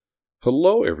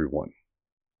Hello, everyone.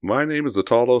 My name is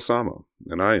Atal Osama,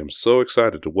 and I am so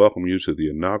excited to welcome you to the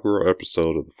inaugural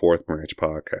episode of the Fourth Branch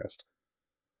podcast.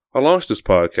 I launched this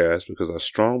podcast because I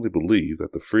strongly believe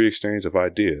that the free exchange of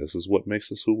ideas is what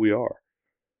makes us who we are.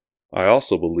 I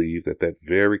also believe that that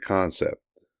very concept,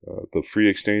 the free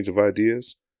exchange of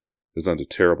ideas, is under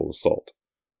terrible assault.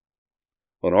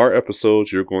 On our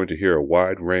episodes, you're going to hear a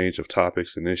wide range of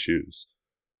topics and issues.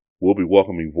 We'll be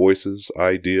welcoming voices,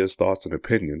 ideas, thoughts, and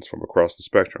opinions from across the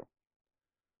spectrum.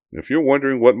 And if you're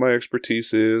wondering what my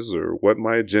expertise is or what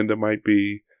my agenda might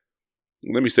be,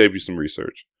 let me save you some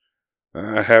research.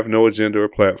 I have no agenda or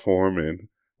platform, and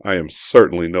I am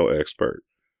certainly no expert.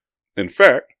 In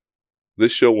fact,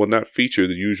 this show will not feature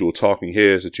the usual talking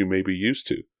heads that you may be used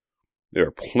to. There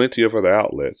are plenty of other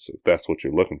outlets if that's what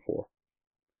you're looking for.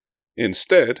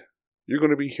 Instead, you're going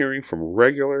to be hearing from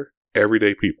regular,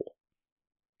 everyday people,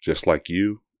 just like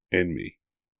you and me.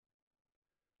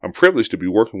 I'm privileged to be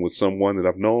working with someone that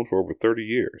I've known for over 30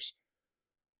 years.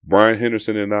 Brian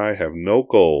Henderson and I have no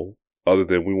goal other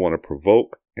than we want to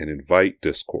provoke and invite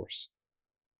discourse.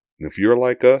 And if you're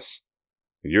like us,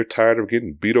 and you're tired of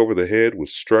getting beat over the head with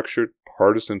structured,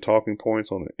 partisan talking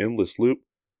points on an endless loop,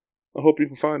 I hope you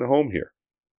can find a home here.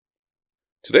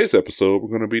 Today's episode, we're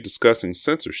going to be discussing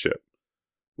censorship.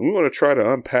 And we want to try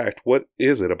to unpack what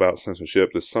is it about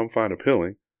censorship that some find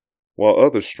appealing, while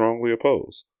others strongly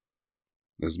oppose.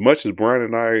 As much as Brian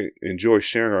and I enjoy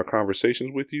sharing our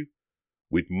conversations with you,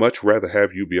 we'd much rather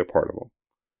have you be a part of them.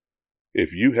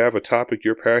 If you have a topic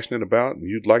you're passionate about and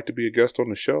you'd like to be a guest on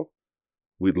the show,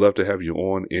 we'd love to have you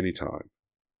on anytime.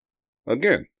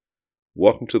 Again,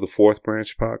 welcome to the Fourth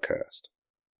Branch podcast.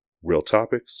 Real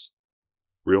topics,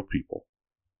 real people.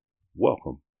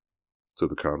 Welcome to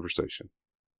the conversation.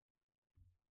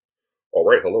 All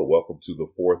right, hello. Welcome to the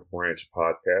Fourth Branch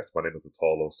podcast. My name is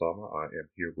Atal Osama. I am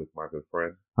here with my good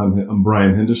friend. I'm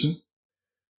Brian Henderson.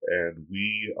 And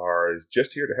we are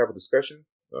just here to have a discussion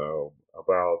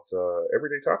about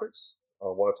everyday topics. I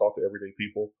want to talk to everyday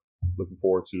people. Looking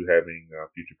forward to having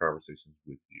future conversations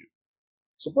with you.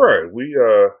 So, Brian, we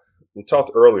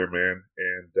talked earlier, man,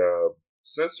 and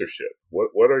censorship.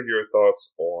 What are your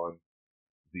thoughts on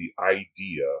the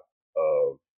idea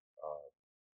of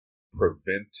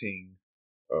preventing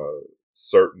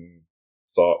certain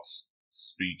thoughts,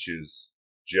 speeches,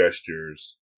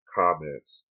 gestures,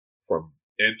 comments from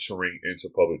entering into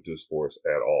public discourse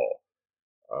at all?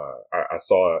 I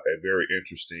saw a very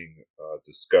interesting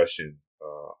discussion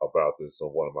about this on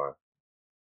one of my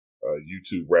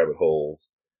YouTube rabbit holes,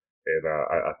 and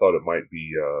I thought it might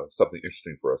be something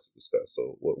interesting for us to discuss.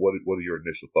 So what are your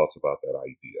initial thoughts about that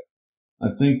idea?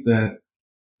 I think that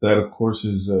of course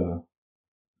is a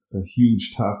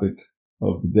huge topic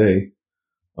of the day.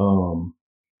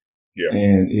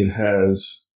 And it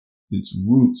has its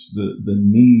roots, the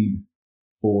need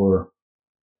for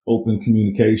open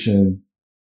communication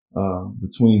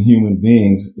between human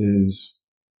beings is,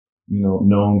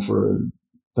 known for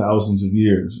thousands of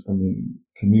years. I mean,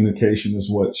 communication is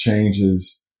what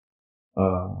changes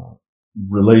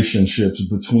relationships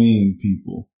between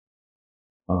people.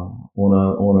 On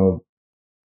a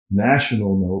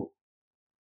national note,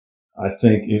 I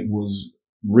think it was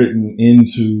written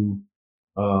into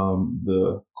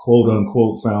the quote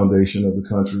unquote foundation of the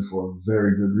country for a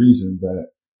very good reason,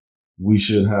 that we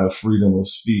should have freedom of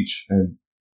speech. And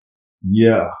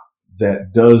yeah,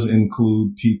 that does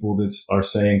include people that are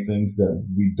saying things that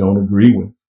we don't agree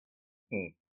with.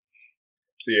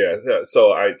 Yeah.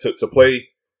 So to play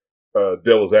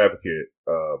devil's advocate,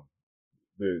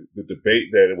 the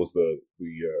debate that it was the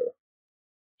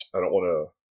I don't want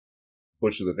to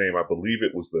butcher the name. I believe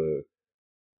it was the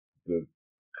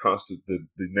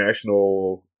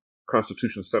National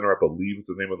Constitution Center, I believe is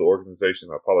the name of the organization.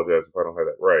 I apologize if I don't have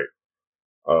that right.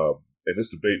 And this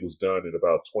debate was done in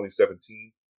about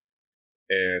 2017.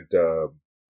 And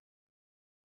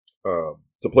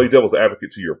to play devil's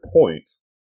advocate to your point,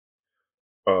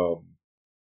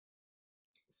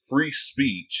 free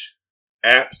speech,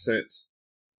 absent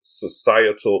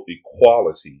societal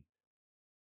equality,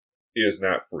 is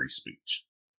not free speech.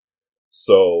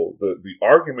 So the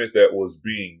argument that was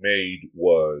being made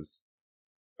was,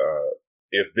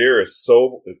 if there is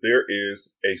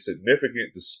a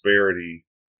significant disparity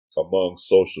among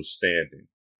social standing,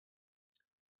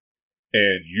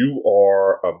 and you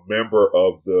are a member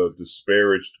of the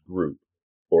disparaged group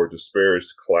or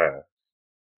disparaged class,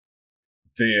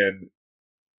 then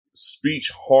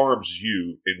speech harms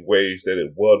you in ways that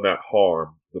it will not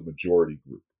harm the majority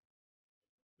group.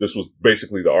 This was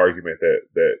basically the argument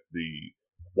that the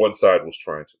one side was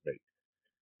trying to make.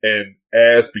 And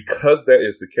because that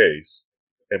is the case,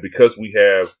 and because we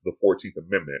have the 14th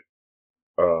Amendment,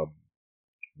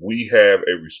 we have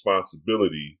a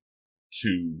responsibility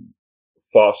to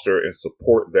foster and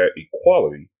support that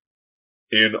equality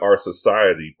in our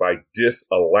society by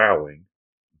disallowing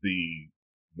the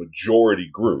majority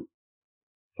group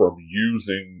from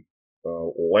using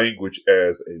language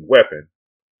as a weapon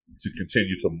to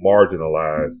continue to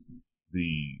marginalize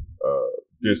the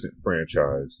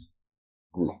disenfranchised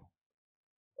group.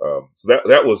 So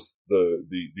that was the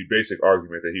basic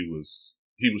argument that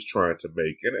he was trying to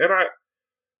make, and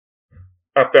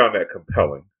I found that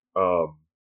compelling.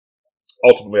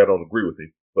 Ultimately, I don't agree with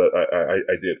him, but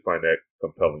I did find that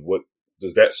compelling. What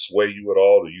does that sway you at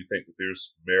all? Do you think that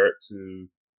there's merit to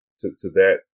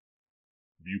that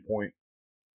viewpoint?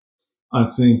 I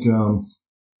think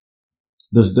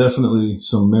there's definitely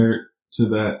some merit to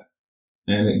that,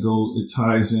 and it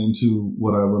ties into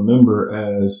what I remember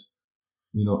as,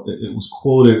 it was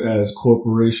quoted as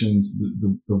corporations,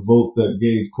 the vote that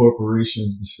gave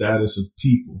corporations the status of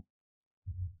people,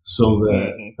 so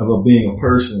that of being a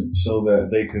person, so that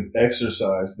they could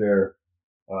exercise their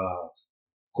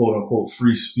quote unquote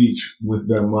free speech with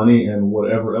their money and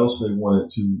whatever else they wanted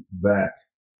to back.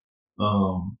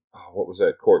 What was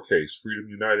that court case? Freedom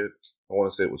United? I want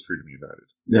to say it was Freedom United.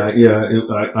 Yeah.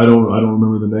 I don't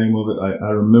remember the name of it.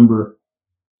 I remember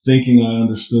thinking I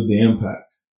understood the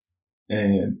impact,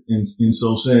 and in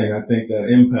so saying, I think that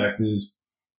impact is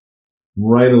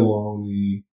right along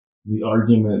the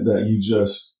argument that you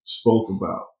just spoke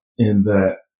about, in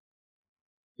that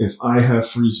if I have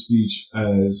free speech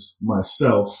as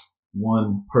myself,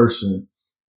 one person,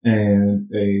 and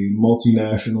a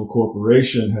multinational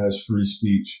corporation has free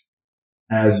speech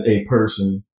as a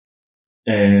person,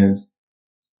 and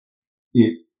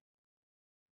it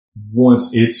wants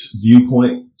its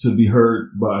viewpoint to be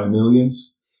heard by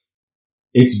millions,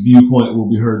 its viewpoint will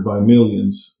be heard by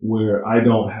millions, where I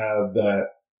don't have that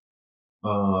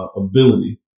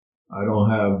ability. I don't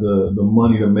have the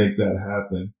money to make that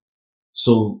happen.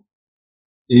 So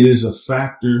it is a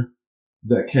factor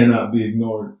that cannot be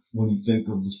ignored when you think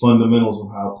of the fundamentals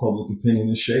of how public opinion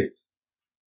is shaped.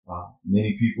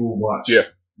 Many people watch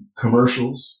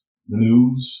commercials, the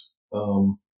news,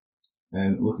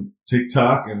 and look at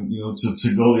TikTok, and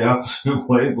to go the opposite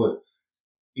way. But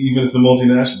even if the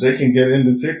multinational, they can get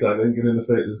into TikTok, they can get into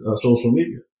social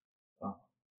media.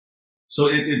 So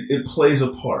it plays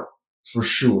a part for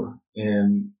sure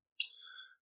in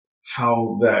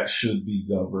how that should be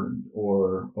governed,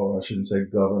 or I shouldn't say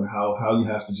governed, how you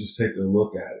have to just take a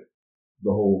look at it.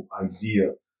 The whole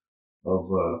idea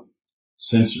of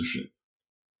censorship.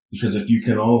 Because if you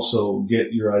can also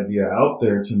get your idea out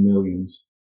there to millions,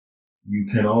 you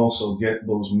can also get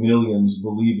those millions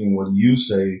believing what you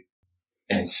say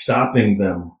and stopping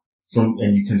them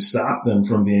and you can stop them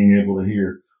from being able to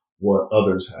hear what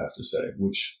others have to say,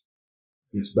 which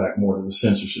gets back more to the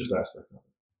censorship aspect of it.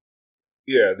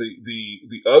 Yeah,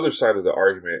 the other side of the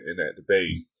argument in that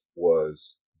debate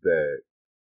was that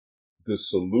the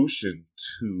solution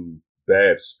to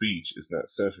bad speech is not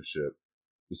censorship.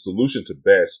 The solution to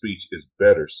bad speech is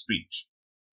better speech.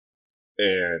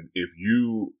 And if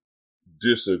you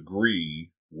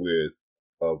disagree with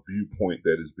a viewpoint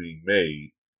that is being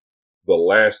made, the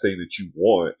last thing that you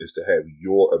want is to have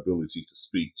your ability to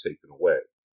speak taken away.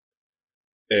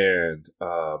 And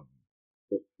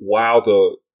while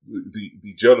the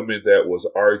gentleman that was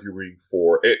arguing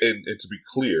for, and to be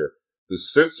clear, the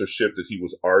censorship that he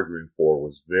was arguing for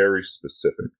was very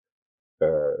specific.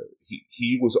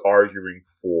 He was arguing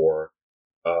for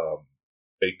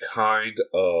a kind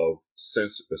of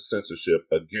censorship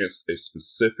against a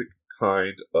specific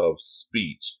kind of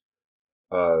speech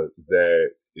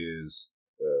that is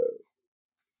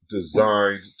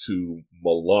designed to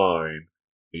malign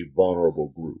a vulnerable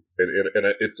group,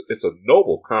 and it's a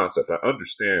noble concept. I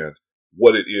understand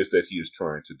what it is that he is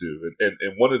trying to do,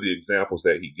 and one of the examples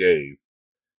that he gave,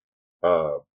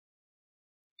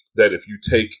 that if you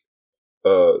take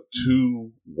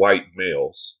two white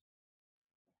males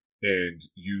and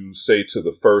you say to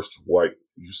the first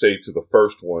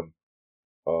one,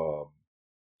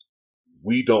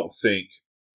 we don't think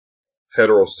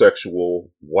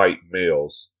heterosexual white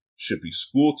males should be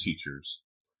school teachers.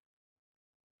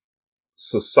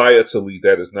 Societally,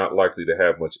 that is not likely to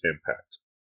have much impact.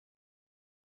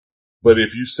 But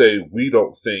if you say we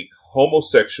don't think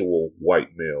homosexual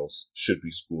white males should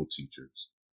be school teachers,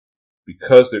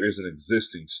 because there is an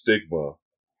existing stigma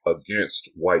against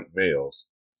white males,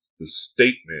 the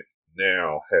statement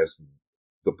now has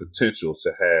the potential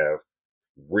to have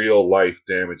real life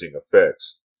damaging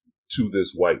effects to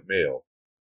this white male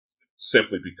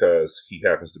simply because he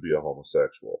happens to be a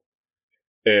homosexual.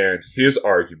 And his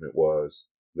argument was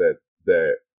that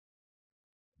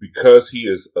because he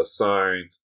is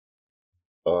assigned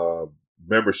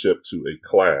membership to a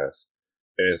class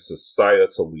and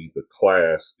societally the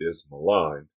class is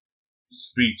maligned,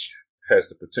 speech has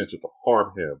the potential to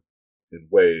harm him in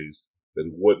ways that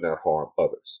it would not harm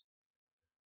others.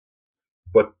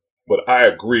 But I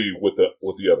agree with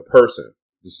the other person.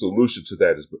 The solution to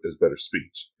that is better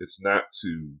speech. It's not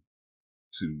to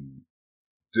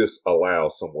disallow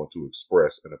someone to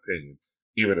express an opinion,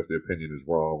 even if the opinion is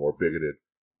wrong or bigoted,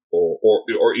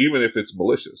 or even if it's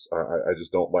malicious. I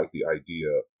just don't like the idea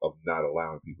of not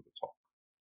allowing people to talk.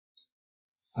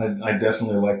 I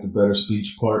definitely like the better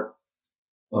speech part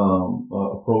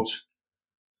approach,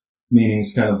 meaning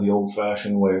it's kind of the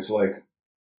old-fashioned way. It's like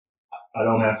I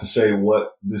don't have to say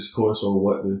what discourse or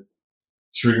what the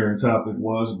triggering topic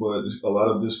was, but a lot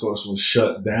of discourse was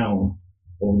shut down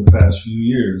over the past few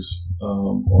years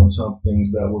on some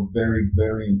things that were very,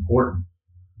 very important.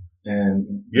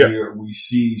 And we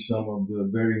see some of the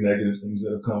very negative things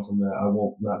that have come from that. I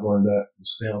won't not go into that. We'll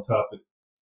stay on topic.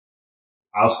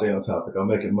 I'll stay on topic. I'll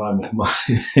make it my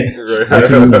I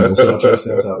can remember, so I'll try to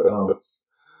stay on topic.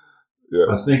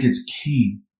 I think it's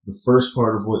key. The first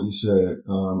part of what you said,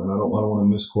 and I don't want to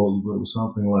misquote you, but it was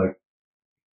something like,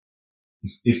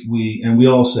 if we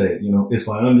all say it, if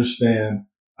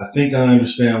I think I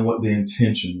understand what the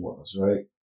intention was, right?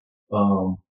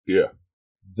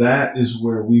 That is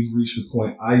where we've reached a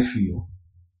point, I feel,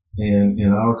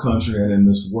 in our country and in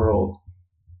this world,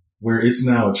 where it's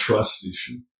now a trust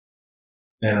issue.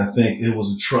 And I think it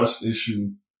was a trust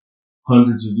issue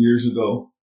hundreds of years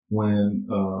ago when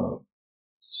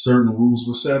certain rules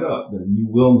were set up that you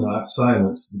will not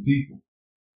silence the people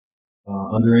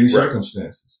under any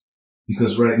circumstances.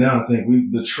 Because right now, I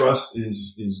think the trust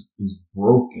is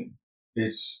broken.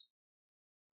 It's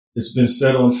been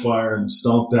set on fire and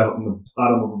stomped out in the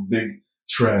bottom of a big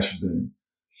trash bin.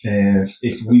 And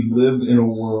if we lived in a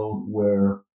world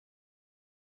where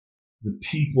the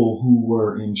people who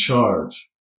were in charge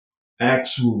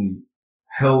actually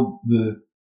held the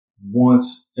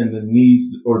wants and the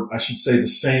needs, or I should say the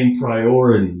same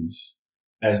priorities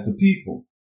as the people,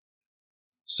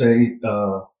 say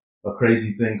a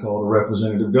crazy thing called a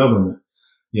representative government.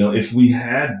 If we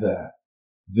had that,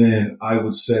 then I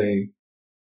would say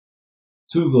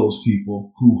to those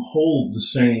people who hold the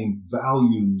same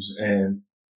values and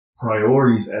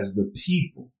priorities as the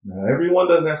people. Now, everyone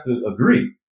doesn't have to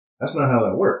agree. That's not how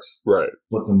that works. Right.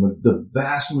 But the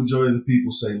vast majority of the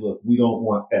people say, look, we don't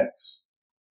want X.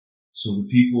 So the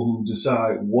people who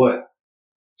decide what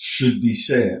should be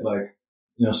said, like,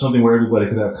 something where everybody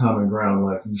could have common ground,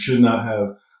 like you should not have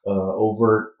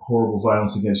overt, horrible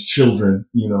violence against children.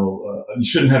 You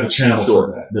shouldn't have a channel for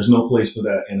that. There's no place for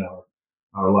that in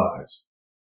our lives.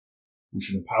 We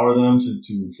should empower them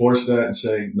to enforce that and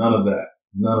say, none of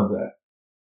that.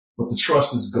 But the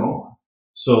trust is gone.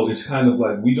 So it's kind of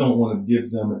like we don't want to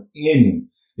give them any.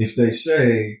 If they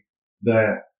say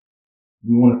that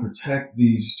we want to protect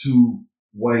these two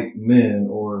white men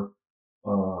or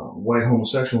white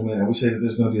homosexual men, and we say that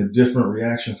there's going to be a different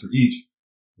reaction for each,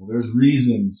 well, there's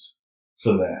reasons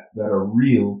for that are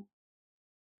real,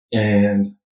 and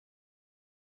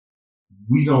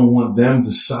we don't want them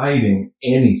deciding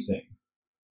anything.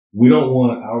 We don't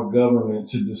want our government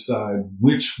to decide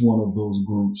which one of those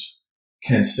groups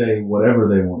can say whatever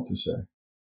they want to say.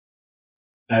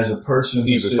 As a person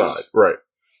who sits right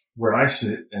where I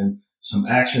sit and some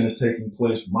action is taking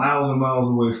place miles and miles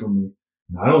away from me,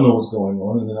 and I don't know what's going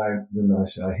on, and then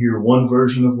I hear one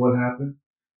version of what happened.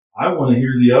 I want to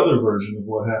hear the other version of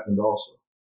what happened also.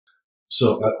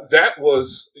 So that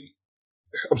was.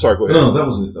 I'm sorry. Go ahead. No, that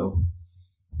was it though.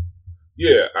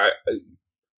 Yeah,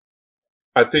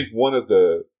 I think one of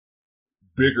the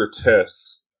bigger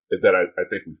tests that I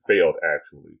think we failed,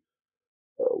 actually,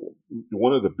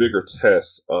 one of the bigger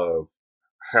tests of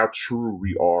how true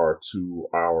we are to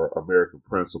our American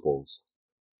principles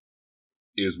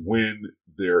is when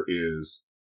there is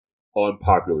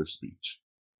unpopular speech.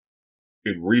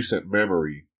 In recent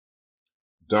memory,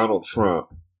 Donald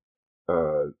Trump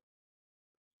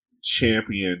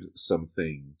championed some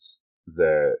things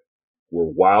that were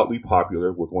wildly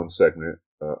popular with one segment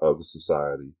of the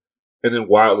society, and then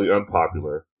wildly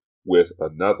unpopular with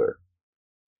another.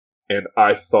 And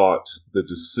I thought the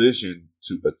decision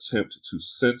to attempt to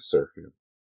censor him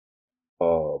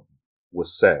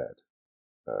was sad.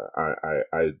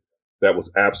 That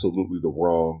was absolutely the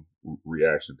wrong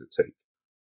reaction to take.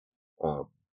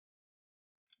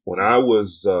 When I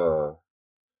was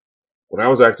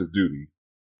active duty,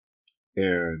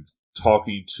 and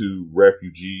talking to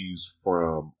refugees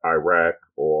from Iraq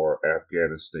or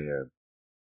Afghanistan,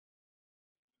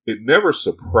 it never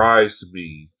surprised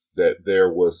me that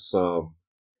there was some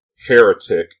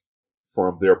heretic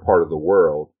from their part of the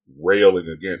world railing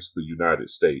against the United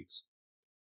States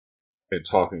and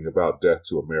talking about death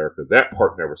to America. That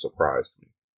part never surprised me.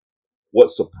 What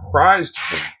surprised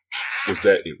me was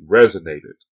that it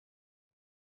resonated.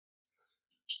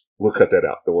 We'll cut that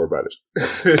out. Don't worry about it.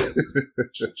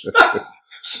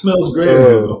 Smells great.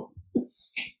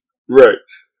 Right.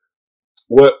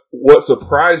 What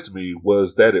surprised me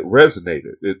was that it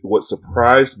resonated. What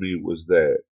surprised me was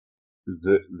that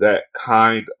that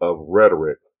kind of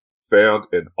rhetoric found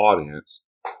an audience,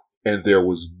 and there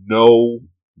was no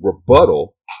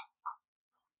rebuttal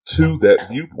to that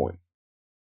viewpoint.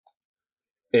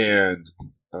 And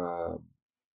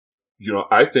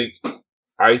I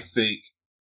think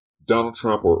Donald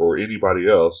Trump or anybody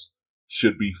else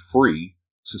should be free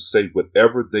to say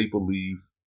whatever they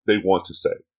believe they want to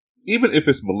say, even if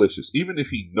it's malicious, even if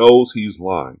he knows he's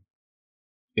lying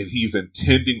and he's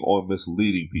intending on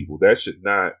misleading people. That should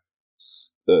not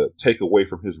take away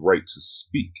from his right to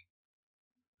speak,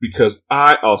 because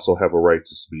I also have a right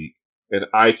to speak, and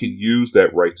I can use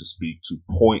that right to speak to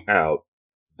point out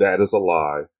that is a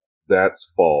lie,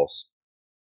 that's false,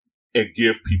 and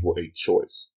give people a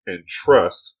choice and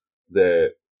trust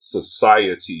that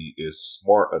society is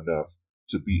smart enough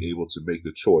to be able to make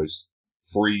the choice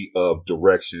free of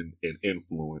direction and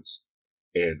influence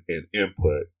and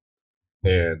input.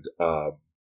 And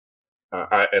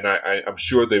I'm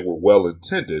sure they were well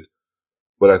intended,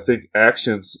 but I think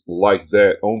actions like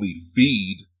that only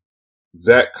feed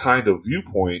that kind of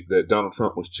viewpoint that Donald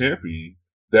Trump was championing,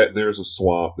 that there's a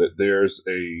swamp, that there's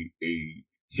a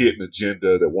hidden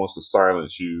agenda that wants to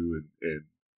silence you.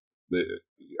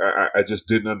 I just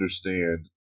didn't understand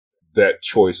that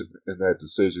choice and that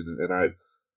decision. And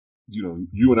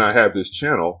you and I have this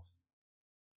channel.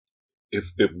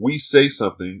 If we say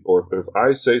something, or if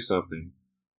I say something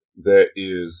that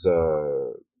is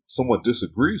someone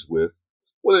disagrees with,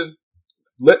 well, then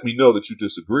let me know that you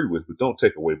disagree with, but don't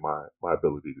take away my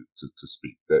ability to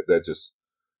speak. That just,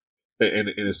 and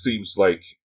it seems like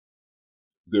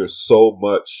there's so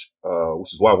much,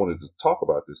 which is why I wanted to talk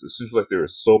about this. It seems like there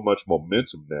is so much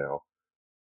momentum now.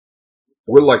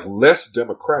 We're like less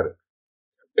democratic.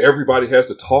 Everybody has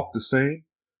to talk the same.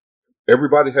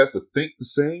 Everybody has to think the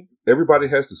same. Everybody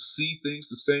has to see things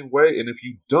the same way. And if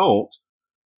you don't,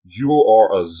 you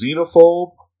are a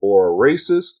xenophobe or a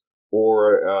racist,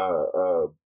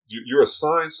 or you're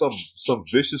assigned some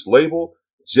vicious label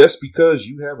just because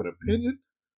you have an opinion.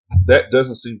 That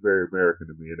doesn't seem very American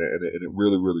to me, and it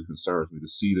really, really concerns me to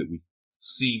see that we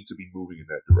seem to be moving in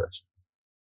that direction.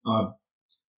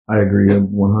 I agree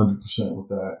 100% with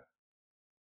that.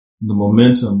 The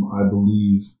momentum, I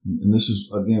believe, and this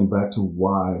is again back to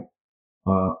why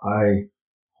I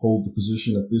hold the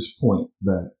position at this point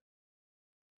that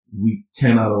we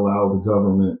cannot allow the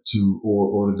government to,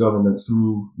 or the government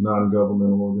through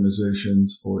non-governmental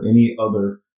organizations or any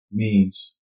other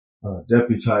means,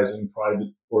 deputizing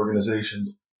private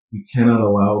organizations, we cannot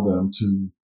allow them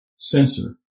to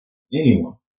censor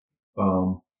anyone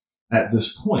at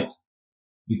this point,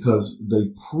 because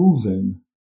they've proven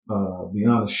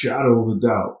beyond a shadow of a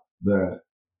doubt that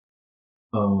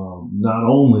not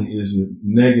only is it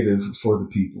negative for the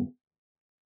people,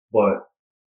 but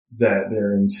that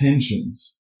their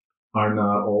intentions are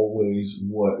not always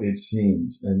what it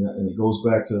seems. And it goes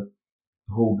back to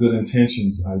the whole good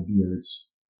intentions idea.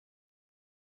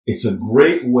 It's a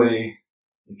great way,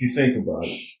 if you think about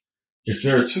it. If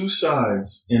there are two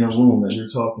sides in a room that you're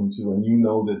talking to and you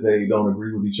know that they don't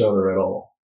agree with each other at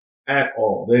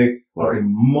all, they are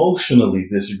emotionally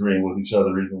disagreeing with each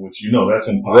other, even, which that's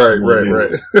impossible.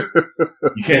 Right.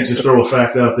 You can't just throw a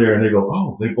fact out there and they go,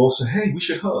 oh, they both say, hey, we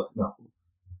should hug. No.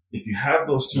 If you have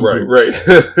those two groups,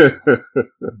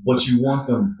 but you want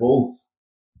them both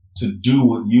to do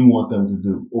what you want them to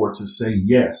do, or to say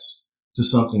yes to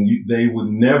something they would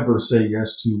never say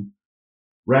yes to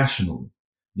rationally,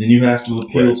 then you have to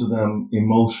appeal to them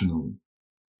emotionally.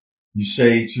 You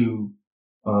say to,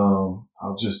 I'll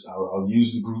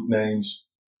use the group names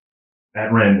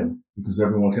at random because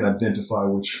everyone can identify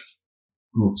which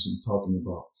groups I'm talking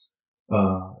about.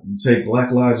 You take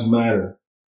Black Lives Matter.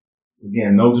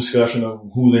 Again, no discussion of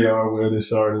who they are, where they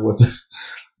started,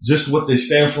 just what they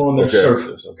stand for on their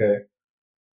surface. Okay.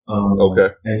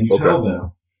 And you tell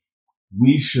them,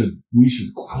 we should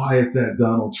quiet that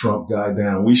Donald Trump guy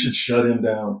down. We should shut him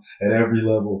down at every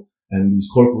level. And these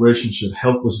corporations should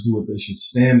help us do it. They should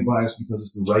stand by us because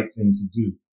it's the right thing to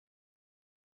do.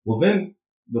 Well, then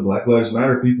the Black Lives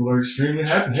Matter people are extremely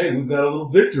happy. Hey, we've got a little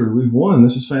victory. We've won.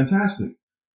 This is fantastic.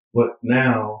 But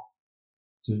now,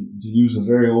 to use a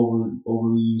very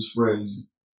overly used phrase,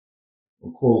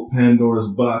 quote, Pandora's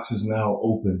box is now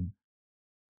open,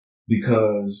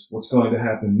 because what's going to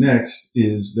happen next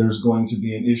is there's going to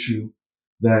be an issue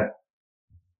that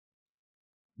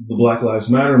the Black Lives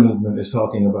Matter movement is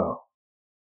talking about.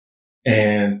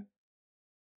 And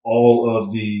all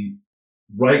of the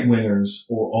right wingers,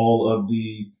 or all of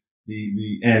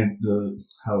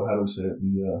how do I say it?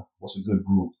 What's a good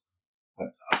group?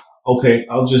 Okay,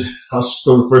 I'll just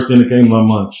throw the first thing that came to my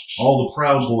mind. All the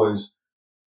Proud Boys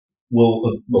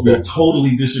will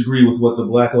totally disagree with what the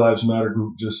Black Lives Matter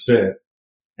group just said.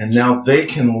 And now they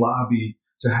can lobby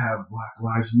to have Black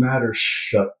Lives Matter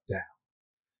shut down.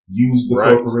 Use the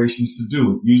corporations to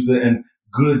do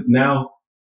it. Now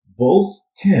both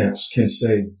camps can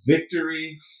say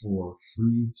victory for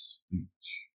free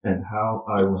speech. And how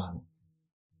ironic.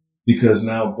 Because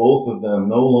now both of them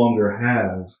no longer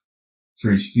have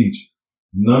free speech.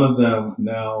 None of them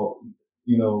now,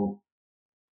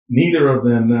 neither of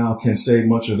them now can say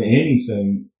much of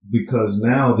anything, because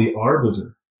now the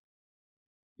arbiter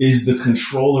is the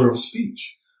controller of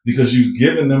speech, because you've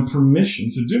given them permission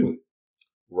to do it.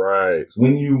 Right.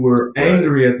 When you were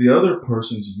angry at the other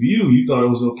person's view, you thought it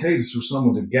was okay for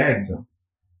someone to gag them.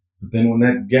 But then when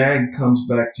that gag comes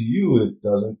back to you, it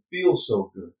doesn't feel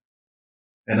so good.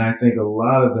 And I think a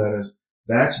lot of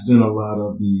that's been a lot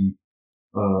of the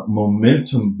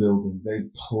momentum building. They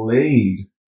played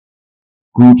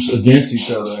groups against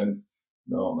each other, and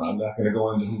no, I'm not going to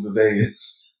go into who the they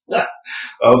is.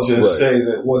 I'll just say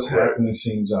that what's happening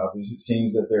seems obvious. It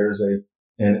seems that there is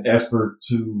an effort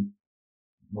to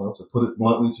put it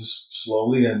bluntly, to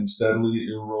slowly and steadily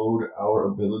erode our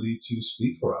ability to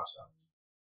speak for ourselves.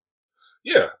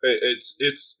 Yeah, it's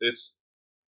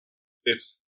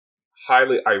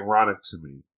highly ironic to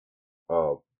me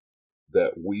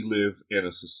that we live in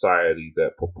a society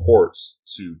that purports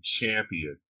to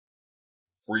champion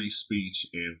free speech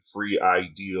and free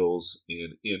ideals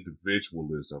and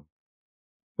individualism,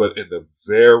 but in the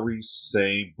very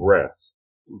same breath,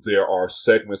 there are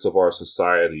segments of our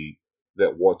society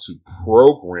that want to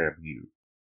program you.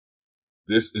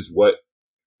 This is what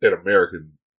an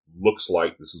American looks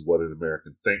like. This is what an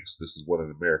American thinks. This is what an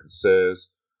American says.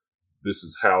 This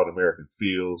is how an American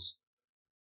feels.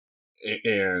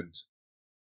 And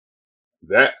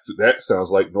that sounds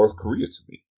like North Korea to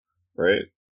me, right?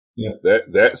 Yeah.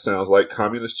 That sounds like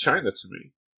communist China to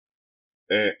me.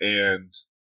 And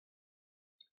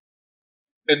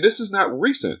this is not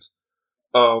recent.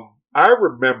 I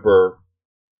remember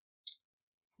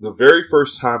the very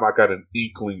first time I got an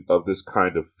inkling of this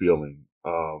kind of feeling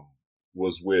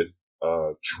was with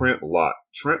Trent Lott.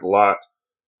 Trent Lott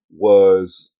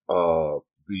was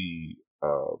the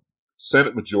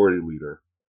Senate Majority Leader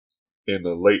in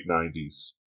the late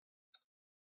 90s.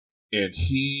 And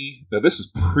now this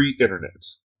is pre-internet,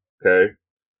 okay?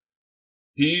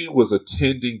 He was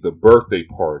attending the birthday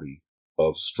party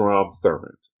of Strom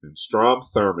Thurmond. And Strom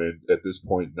Thurmond, at this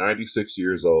point, 96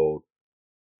 years old,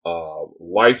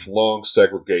 lifelong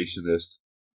segregationist,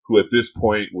 who at this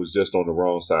point was just on the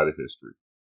wrong side of history.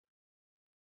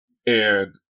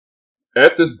 And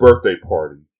at this birthday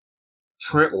party,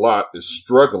 Trent Lott is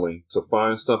struggling to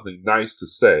find something nice to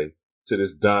say to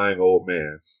this dying old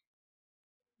man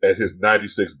at his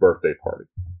 96th birthday party.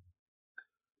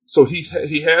 So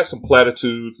he has some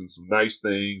platitudes and some nice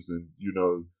things, and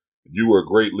you were a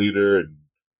great leader, and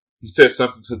he said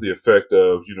something to the effect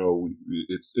of,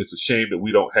 it's a shame that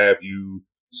we don't have you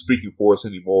speaking for us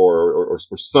anymore, or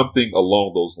something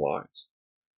along those lines.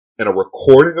 And a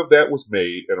recording of that was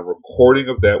made, and a recording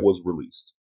of that was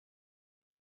released.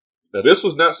 Now, this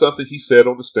was not something he said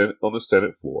on the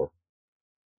Senate floor.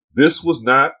 This was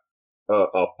not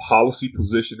a policy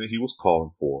position that he was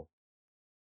calling for.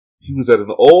 He was at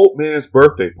an old man's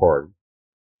birthday party,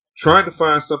 trying to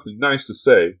find something nice to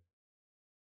say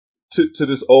to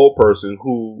this old person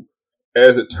who,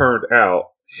 as it turned out,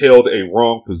 held a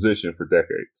wrong position for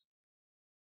decades.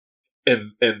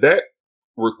 And that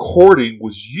recording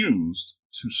was used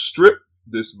to strip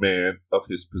this man of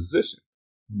his position,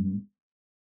 mm-hmm.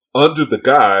 under the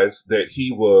guise that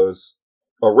he was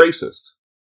a racist.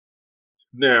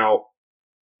 Now,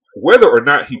 whether or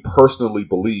not he personally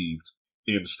believed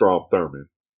in Strom Thurmond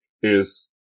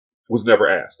was never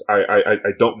asked.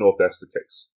 I don't know if that's the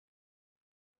case.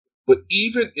 But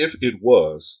even if it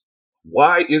was,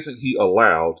 why isn't he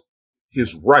allowed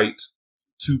his right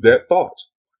to that thought?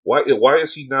 Why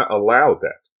is he not allowed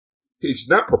that? He's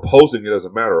not proposing it as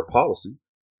a matter of policy.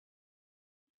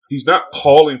 He's not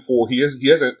calling for, he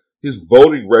hasn't his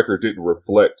voting record didn't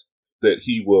reflect that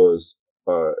he was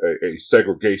a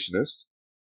segregationist.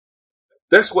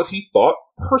 That's what he thought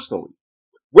personally.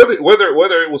 Whether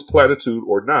it was platitude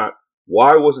or not,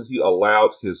 why wasn't he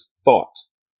allowed his thought?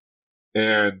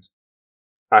 And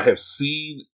I have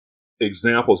seen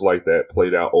examples like that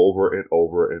played out over and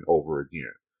over and over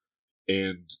again.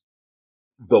 And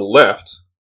the left,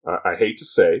 I hate to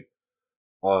say,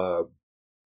 the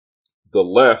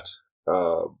left,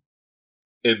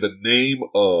 in the name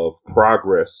of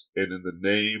progress and in the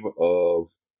name of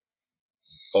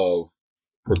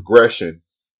progression,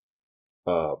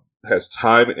 has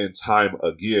time and time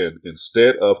again,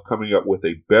 instead of coming up with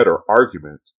a better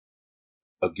argument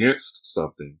against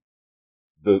something,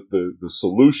 the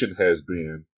solution has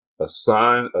been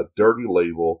assign a dirty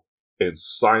label and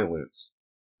silence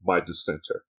my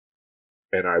dissenter.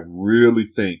 And I really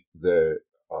think that,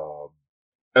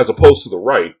 as opposed to the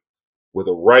right, where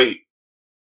the right,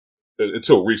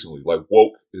 until recently, like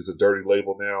woke is a dirty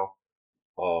label now.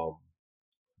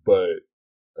 But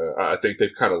I think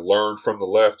they've kind of learned from the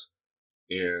left,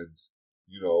 and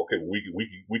okay,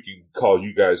 we can call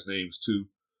you guys names too.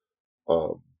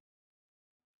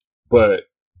 But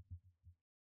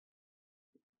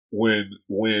when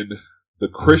the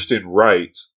Christian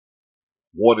right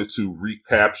wanted to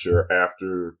recapture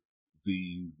after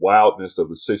the wildness of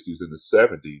the 60s and the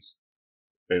 70s,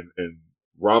 and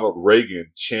Ronald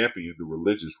Reagan championed the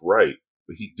religious right,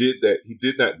 but he did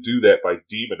not do that by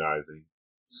demonizing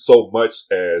so much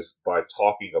as by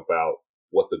talking about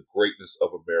what the greatness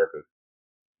of America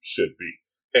should be.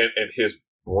 And his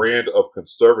brand of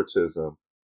conservatism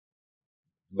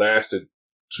lasted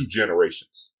 2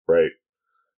 generations, right?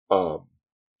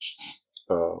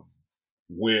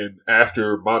 When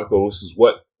after Monica, this is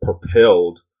what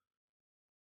propelled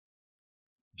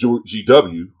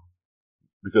GW,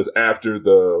 because after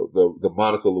the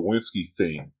Monica Lewinsky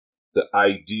thing, the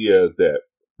idea that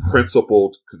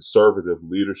principled conservative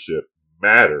leadership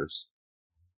matters,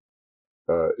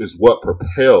 is what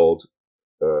propelled,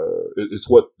 it's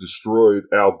what destroyed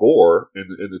Al Gore in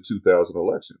the 2000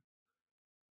 election.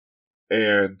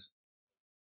 And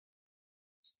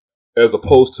as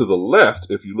opposed to the left,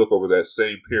 if you look over that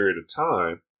same period of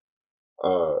time,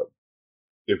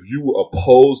 if you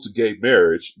opposed gay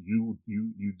marriage, you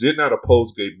did not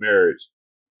oppose gay marriage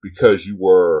because you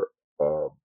were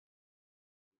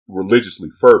religiously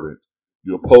fervent.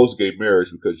 You opposed gay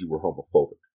marriage because you were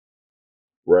homophobic,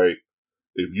 right?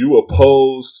 If you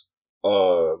opposed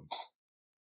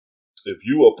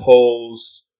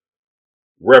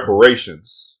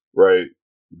reparations, right,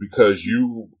 because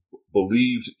you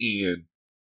believed in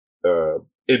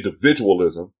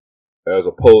individualism as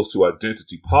opposed to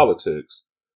identity politics,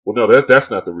 well, no, that's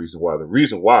not the reason why. The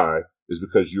reason why is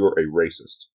because you're a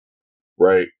racist,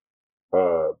 right?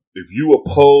 If you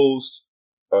opposed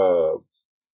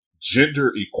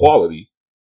gender equality,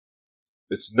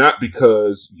 it's not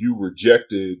because you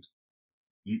rejected,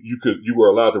 you were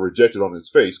allowed to reject it on its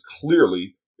face.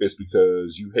 Clearly, it's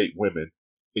because you hate women.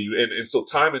 And so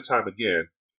time and time again,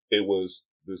 it was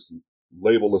this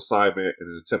label assignment and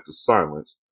an attempt to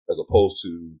silence as opposed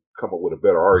to come up with a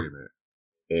better argument.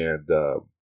 And,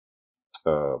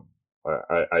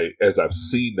 I as I've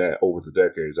seen that over the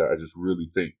decades, I just really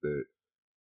think that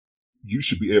you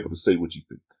should be able to say what you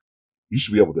think. You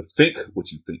should be able to think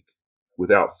what you think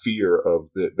without fear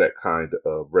of that kind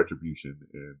of retribution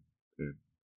and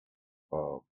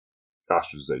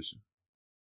ostracization.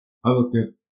 I look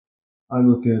at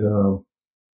well,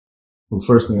 the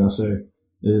first thing I say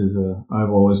is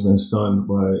I've always been stunned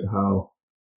by how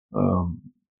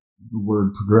the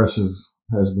word progressive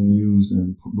has been used,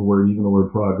 and even the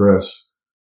word progress,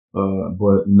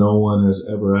 but no one has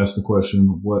ever asked the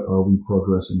question, what are we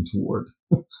progressing toward?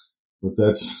 But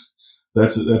that's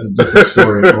a different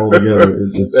story altogether.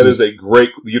 That is a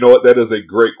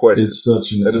great question. It's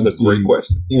such an great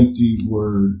question. Empty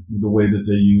word, the way that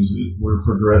they use it. We're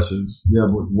progressives. Yeah,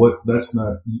 but that's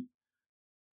not,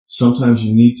 sometimes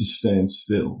you need to stand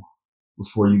still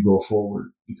before you go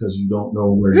forward because you don't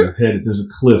know where you're headed. There's a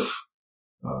cliff.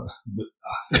 But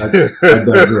I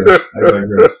digress.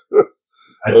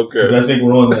 Okay. Because I think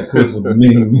we're on that cliff with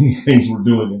many things we're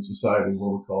doing in society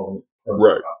where we're calling it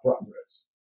progress.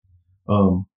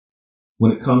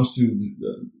 When it comes to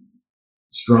the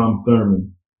Strom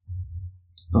Thurmond,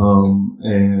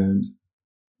 and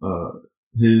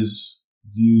his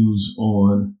views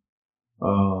on,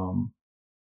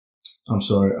 I'm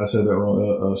sorry, I said that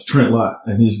wrong. Trent Lott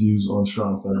and his views on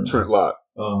Strom Thurmond. Trent Lott.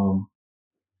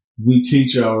 We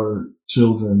teach our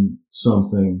children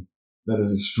something that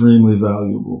is extremely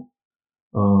valuable.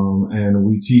 And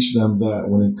we teach them that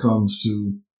when it comes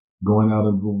to going out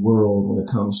into the world when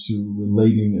it comes to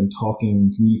relating and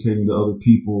talking, communicating to other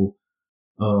people.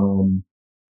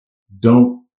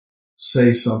 Don't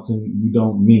say something you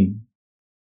don't mean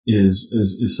is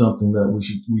something that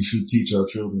we should teach our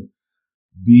children.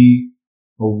 Be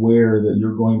aware that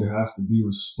you're going to have to be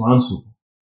responsible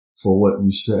for what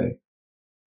you say,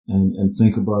 and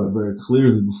think about it very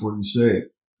clearly before you say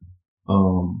it.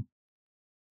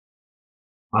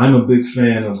 I'm a big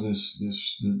fan of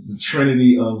the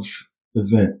trinity of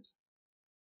event,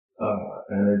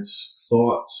 and it's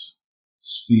thoughts,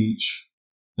 speech,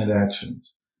 and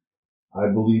actions. I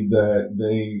believe that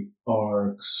they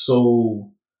are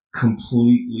so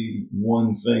completely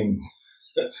one thing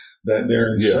that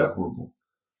they're inseparable.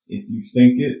 If you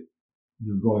think it,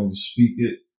 you're going to speak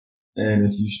it. And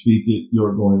if you speak it,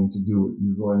 you're going to do it.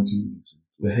 You're going to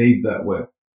behave that way.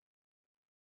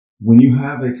 When you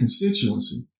have a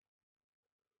constituency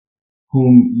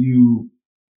whom you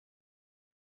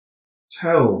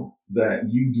tell that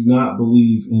you do not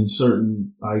believe in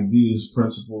certain ideas,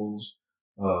 principles,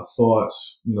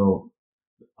 thoughts,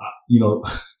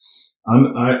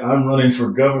 I'm running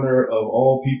for governor of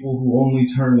all people who only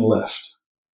turn left.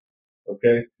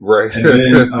 Okay. Right.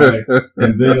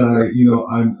 And then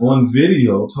I'm on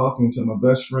video talking to my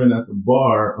best friend at the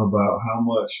bar about how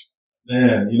much,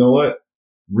 man, you know what?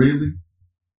 Really?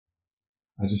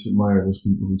 I just admire those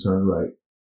people who turn right.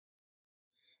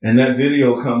 And that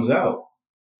video comes out.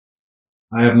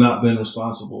 I have not been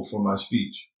responsible for my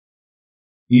speech.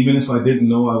 Even if I didn't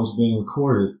know I was being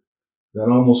recorded, that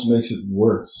almost makes it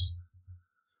worse.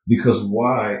 Because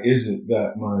why is it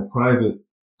that my private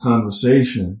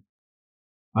conversation,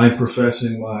 I'm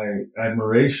professing my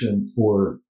admiration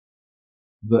for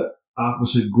the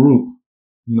opposite group,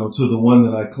 to the one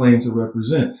that I claim to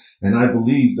represent. And I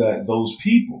believe that those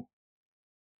people,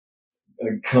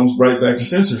 and it comes right back to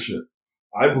censorship.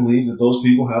 I believe that those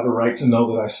people have a right to know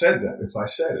that I said that if I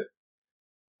said it.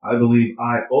 I believe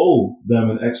I owe them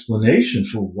an explanation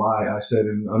for why I said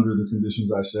it and under the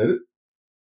conditions I said it.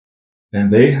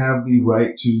 And they have the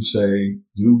right to say,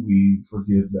 do we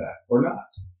forgive that or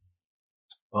not?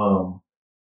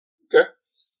 Okay.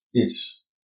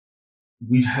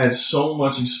 We've had so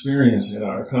much experience in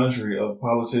our country of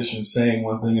politicians saying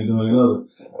one thing and doing another.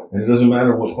 And it doesn't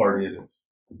matter what party it is.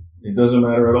 It doesn't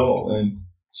matter at all. And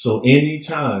so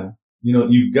anytime,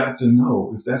 you've got to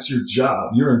know if that's your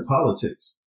job, you're in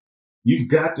politics. You've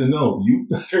got to know you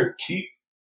better keep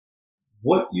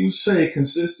what you say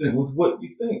consistent with what you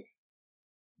think.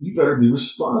 You better be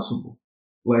responsible.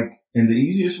 And the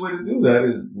easiest way to do that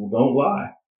is, don't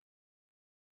lie.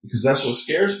 Because that's what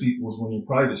scares people is when your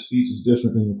private speech is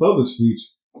different than your public speech.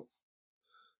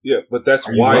 Yeah, but that's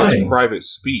why it's private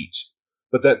speech.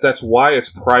 But that's why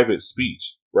it's private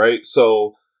speech, right?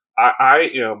 So I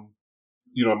am,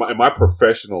 in my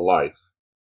professional life,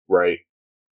 right?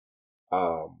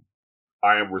 I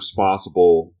am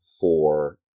responsible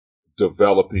for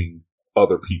developing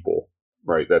other people,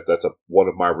 right? That's one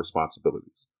of my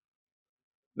responsibilities.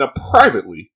 Now,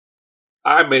 privately,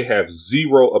 I may have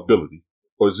zero ability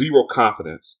or zero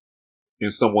confidence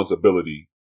in someone's ability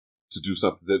to do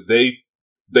something that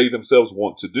they themselves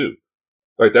want to do.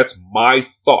 Right? That's my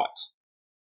thought.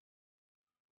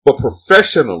 But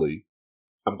professionally,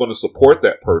 I'm going to support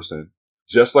that person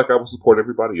just like I would support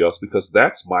everybody else because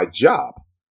that's my job.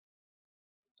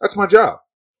 That's my job.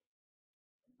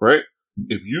 Right?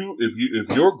 If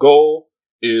your goal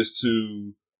is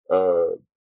to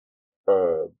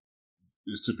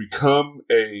become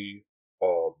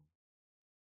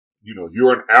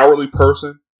you're an hourly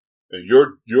person and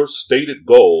your stated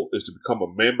goal is to become a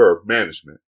member of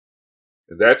management.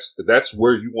 And that's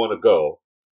where you want to go.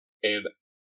 And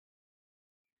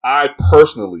I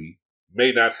personally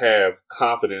may not have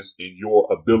confidence in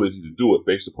your ability to do it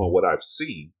based upon what I've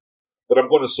seen, but I'm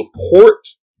going to support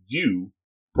you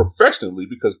professionally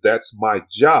because that's my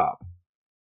job.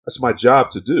 That's my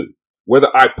job to do, whether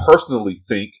I personally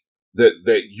think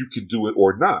that you can do it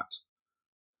or not.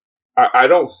 I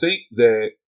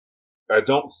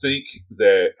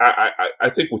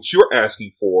think what you're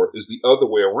asking for is the other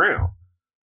way around.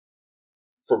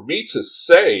 For me to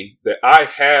say that I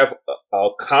have a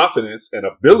confidence and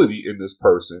ability in this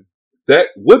person, that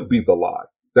would be the lie.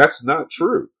 That's not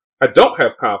true. I don't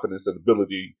have confidence and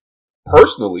ability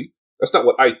personally. That's not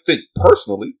what I think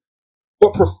personally,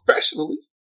 but professionally,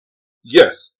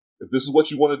 yes. If this is what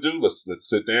you want to do, let's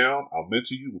sit down. I'll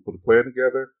mentor you. We'll put a plan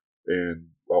together and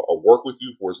I'll work with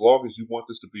you for as long as you want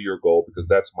this to be your goal because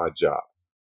that's my job.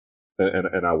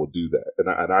 And I will do that. And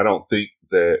I don't think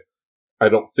that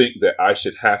I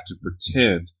should have to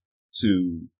pretend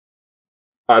to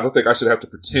I don't think I should have to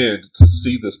pretend to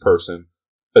see this person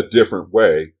a different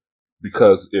way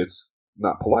because it's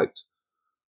not polite.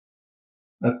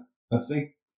 I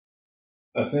think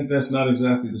that's not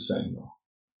exactly the same, though.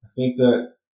 I think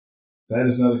that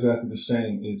is not exactly the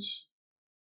same. It's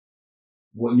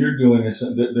what you're doing is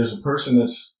there's a person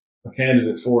that's a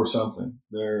candidate for something.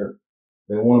 They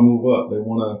want to move up. They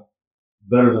want to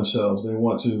better themselves. They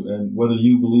want to, and whether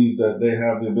you believe that they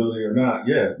have the ability or not,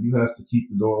 yeah, you have to keep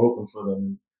the door open for them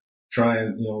and try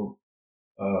and,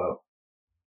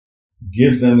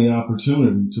 give them the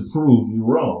opportunity to prove you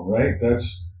wrong, right?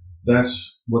 That's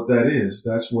what that is.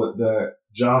 That's what that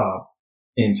job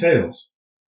entails.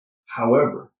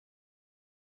 However,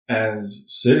 as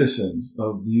citizens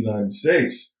of the United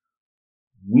States,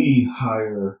 we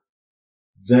hire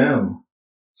them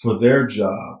for their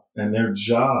job, and their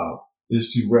job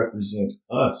is to represent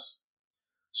us.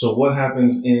 So what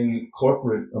happens in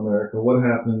corporate America? What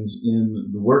happens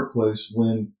in the workplace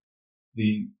when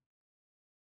the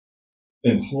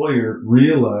employer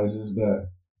realizes that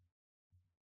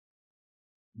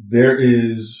there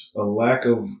is a lack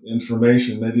of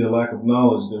information, maybe a lack of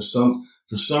knowledge?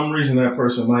 For some reason, that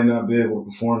person might not be able to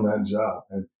perform that job.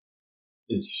 And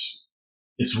it's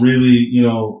really,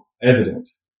 evident.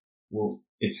 Well,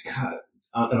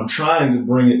 and I'm trying to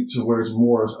bring it to where it's a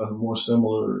more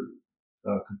similar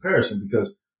comparison,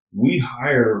 because we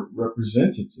hire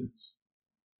representatives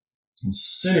and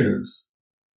senators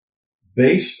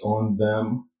based on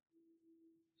them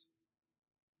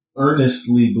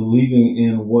earnestly believing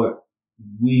in what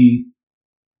we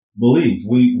believe,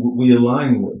 we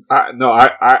align with.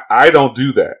 I don't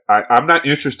do that. I'm not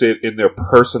interested in their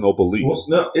personal beliefs.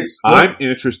 Well, no, I'm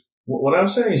interested. What I'm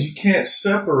saying is you can't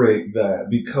separate that,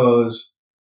 because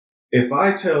if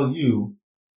I tell you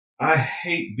I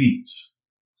hate beets,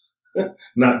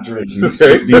 not drinks,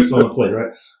 okay. Beets on a plate,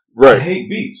 right? Right. I hate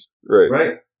beets, right?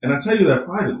 Right? And I tell you that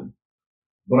privately,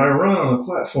 but I run on a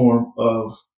platform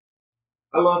of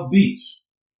I love beets,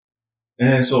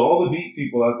 and so all the beet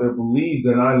people out there believe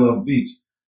that I love beets.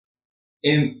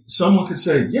 And someone could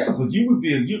say, yeah, but you would be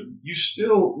you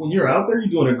still, when you're out there, you're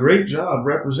doing a great job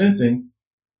representing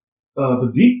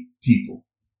the beet people.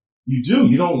 You do.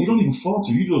 You don't even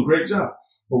falter. You do a great job.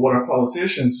 But what our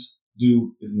politicians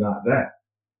do is not that.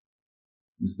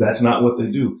 That's not what they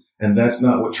do. And that's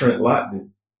not what Trent Lott did.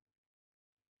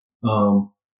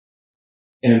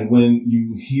 And when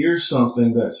you hear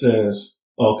something that says,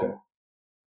 okay,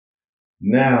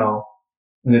 now,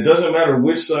 and it doesn't matter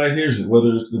which side hears it,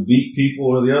 whether it's the beet people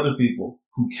or the other people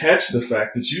who catch the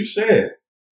fact that you said,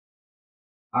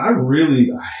 I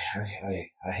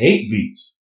hate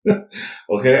beets.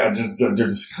 Okay. They're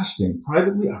disgusting.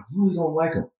 Privately, I really don't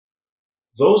like them.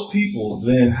 Those people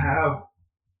then have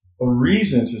a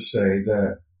reason to say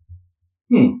that,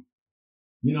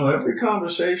 every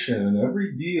conversation and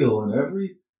every deal and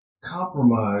every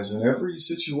compromise and every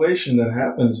situation that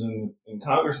happens in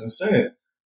Congress and Senate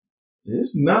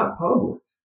is not public.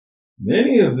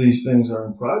 Many of these things are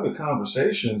in private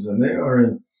conversations, and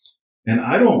and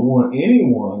I don't want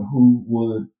anyone who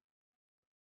would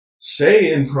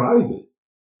say in private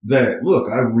that, look,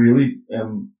 I really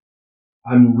am,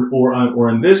 or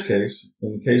in this case,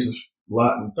 in the case of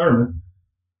Lott and Thurman,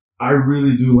 I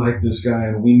really do like this guy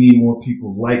and we need more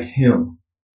people like him.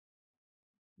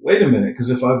 Wait a minute,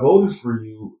 because if I voted for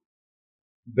you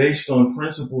based on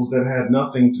principles that had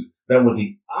that were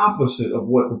the opposite of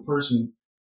what the person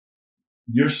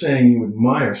you're saying you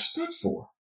admire stood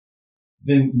for,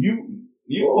 then you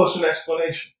owe us an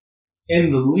explanation,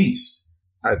 in the least.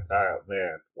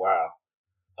 Man, wow.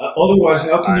 Otherwise,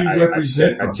 how can you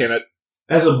represent us? I cannot.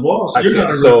 As a boss, you're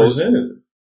not a representative.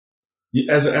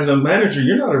 As a manager,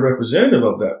 you're not a representative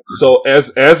of that person. So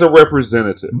as a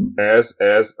representative, as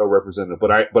a representative,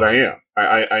 but I am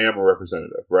a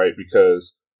representative, right?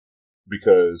 Because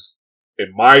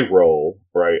in my role,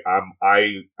 right,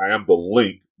 I am the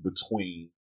link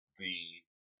between the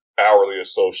hourly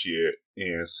associate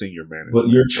and senior manager. But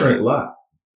you're Trent Lott.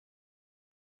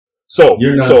 So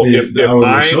you're not the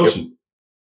hourly associate.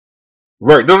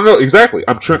 Right. No, exactly.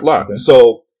 I'm Trent Lott. Okay.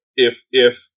 So if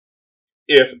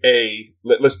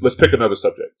let's pick another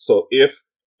subject. So if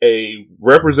a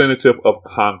representative of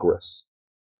Congress,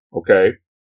 okay,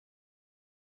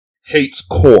 hates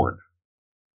corn,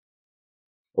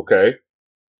 okay,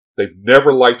 they've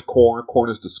never liked corn. Corn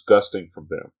is disgusting from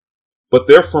them, but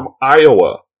they're from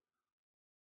Iowa.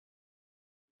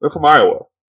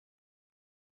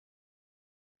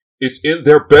 It's in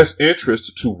their best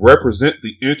interest to represent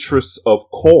the interests of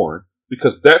corn,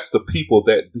 because that's the people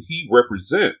that he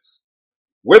represents.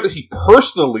 Whether he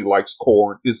personally likes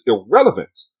corn is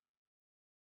irrelevant.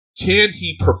 can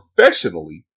he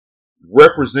professionally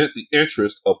represent the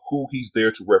interest of who he's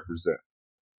there to represent?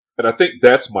 And I think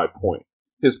that's my point.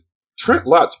 Trent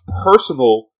Lott's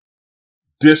personal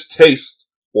distaste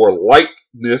or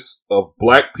likeness of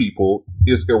black people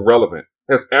is irrelevant.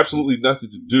 Has absolutely nothing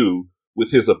to do with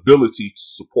his ability to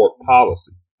support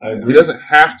policy. He doesn't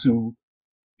have to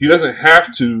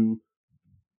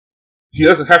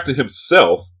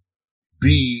himself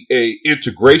be a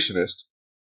integrationist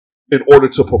in order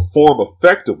to perform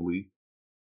effectively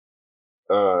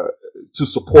to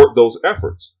support those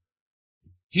efforts.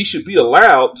 He should be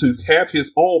allowed to have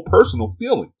his own personal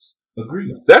feelings.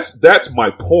 Agreed. That's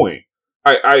my point.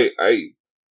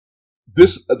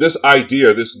 This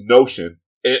idea, this notion,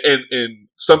 and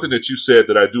something that you said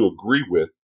that I do agree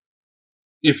with.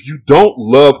 If you don't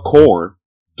love corn,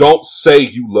 don't say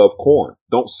you love corn.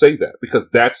 Don't say that, because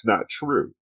that's not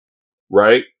true,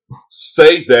 right?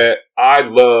 Say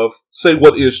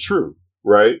what is true,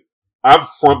 right? I'm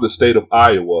from the state of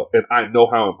Iowa, and I know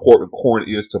how important corn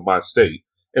is to my state,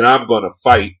 and I'm going to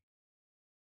fight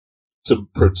to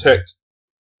protect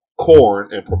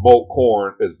corn and promote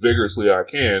corn as vigorously as I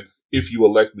can if you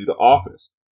elect me to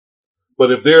office.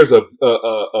 But if there's a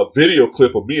video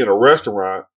clip of me in a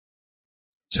restaurant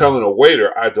telling a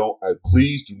waiter,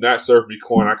 please do not serve me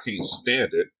corn, I can't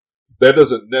stand it, that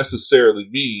doesn't necessarily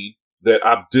mean that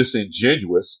I'm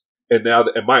disingenuous and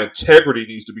my integrity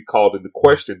needs to be called into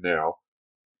question now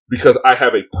because I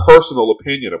have a personal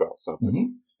opinion about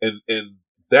something. Mm-hmm. And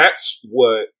that's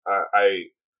what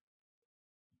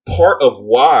part of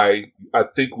why I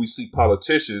think we see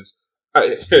politicians.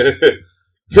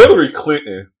 Hillary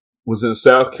Clinton was in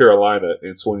South Carolina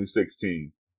in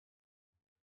 2016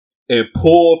 and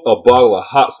pulled a bottle of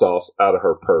hot sauce out of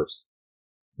her purse.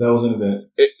 That was an event.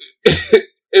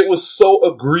 It was so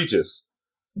egregious.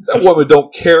 That woman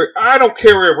I don't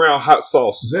carry around hot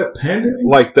sauce. Is that pandering?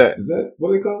 Like that. Is that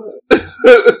what they call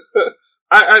it?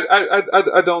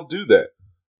 I don't do that.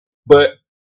 But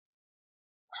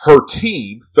her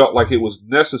team felt like it was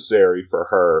necessary for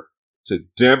her to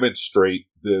demonstrate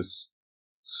this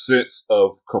sense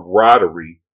of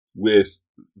camaraderie with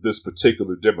this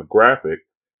particular demographic.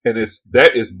 And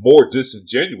that is more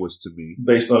disingenuous to me.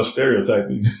 Based on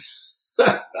stereotyping.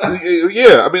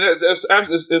 Yeah, I mean,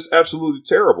 it's absolutely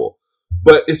terrible.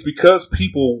 But it's because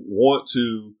people want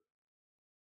to,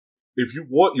 if you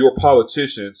want your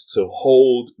politicians to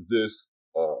hold this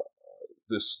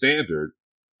standard,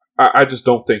 I just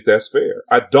don't think that's fair.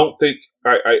 I don't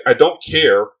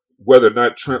care whether or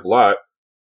not Trent Lott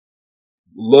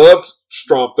loved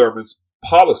Strom Thurmond's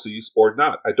policies or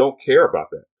not. I don't care about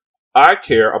that. I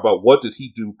care about what did he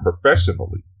do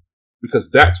professionally, because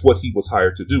that's what he was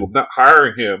hired to do. I'm not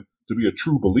hiring him to be a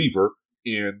true believer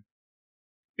in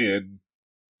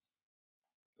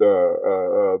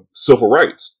civil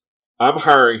rights. I'm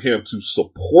hiring him to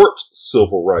support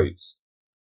civil rights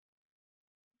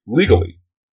legally.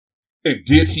 And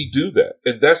did he do that?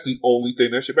 And that's the only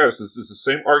thing that should matter. This is the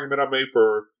same argument I made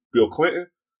for Bill Clinton.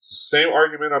 It's the same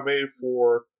argument I made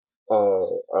for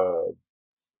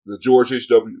the George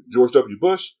W.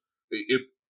 Bush. If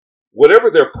whatever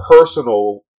their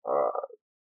personal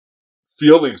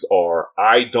feelings are,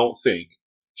 I don't think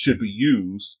should be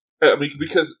used. I mean,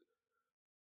 because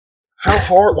how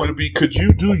hard would it be? Could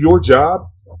you do your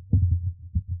job?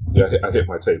 Yeah, I hit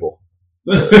my table.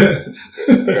 I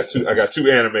got too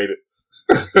animated.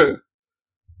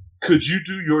 Could you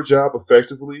do your job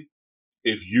effectively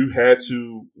if you had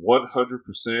to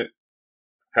 100%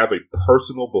 have a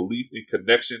personal belief and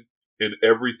connection in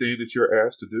everything that you're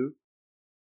asked to do?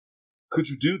 Could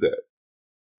you do that?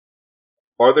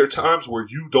 Are there times where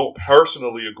you don't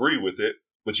personally agree with it,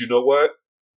 but you know what?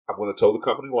 I'm going to toe the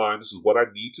company line. This is what I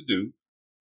need to do.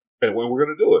 And when we're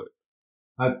going to do it.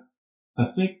 I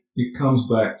think it comes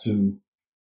back to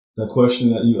the question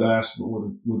that you asked with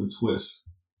a twist.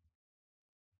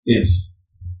 It's,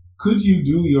 could you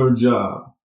do your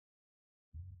job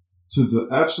to the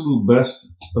absolute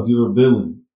best of your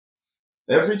ability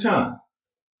every time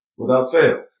without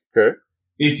fail? Okay.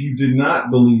 If you did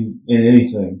not believe in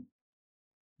anything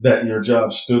that your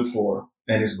job stood for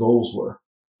and its goals were.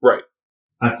 Right.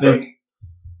 I think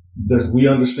that we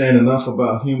understand enough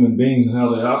about human beings and how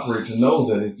they operate to know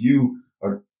that if you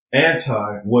are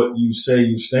anti what you say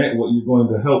you stand, what you're going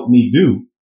to help me do,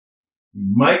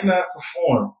 you might not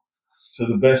perform to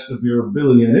the best of your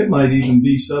ability, and it might even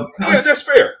be subconscious. Yeah, that's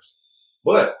fair.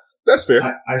 But that's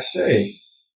fair. I say,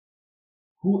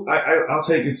 I'll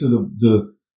take it to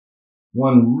the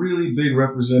one really big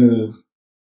representative,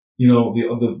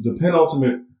 the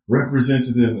penultimate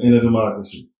representative in a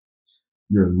democracy,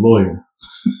 your lawyer.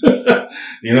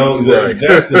 You know, Right.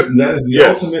 that is the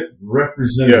Yes. ultimate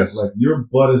representative. Yes. Like your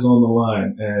butt is on the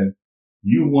line and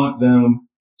you want them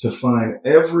to find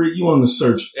you want to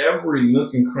search every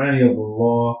nook and cranny of the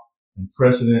law and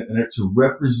precedent and to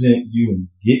represent you and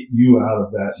get you out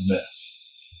of that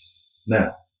mess.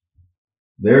 Now,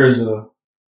 there is a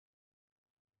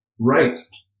right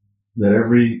that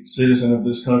every citizen of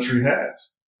this country has.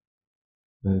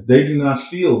 That if they do not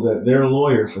feel that their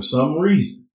lawyer, for some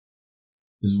reason,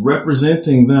 is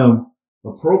representing them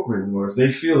appropriately, or if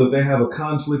they feel that they have a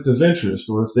conflict of interest,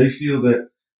 or if they feel that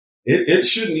it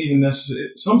shouldn't even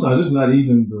necessarily, sometimes it's not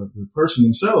even the person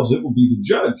themselves, it will be the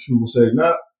judge who will say,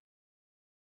 no.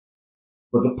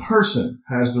 But the person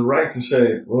has the right to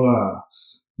say, well,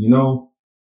 you know,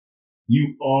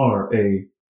 you are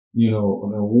an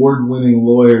award-winning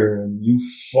lawyer and you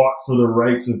fought for the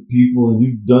rights of people and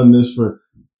you've done this for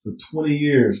 20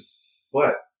 years.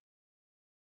 But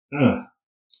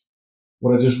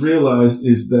what I just realized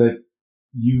is that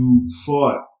you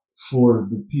fought for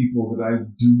the people that I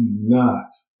do not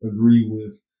agree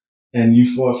with, and you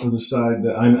fought for the side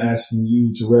that I'm asking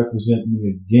you to represent me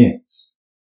against.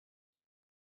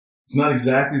 It's not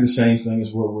exactly the same thing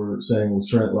as what we're saying with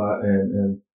Trent Lott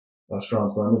and Strom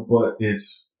Thurmond, but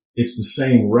it's the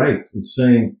same right. It's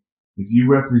saying, if you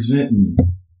represent me,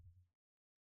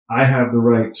 I have the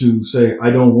right to say, I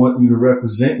don't want you to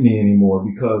represent me anymore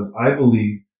because I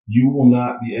believe you will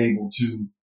not be able to,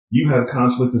 you have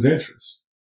conflict of interest.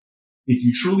 If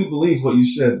you truly believe what you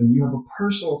said, then you have a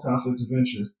personal conflict of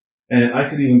interest. And I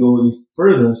could even go any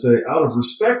further and say, out of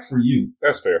respect for you.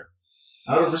 That's fair.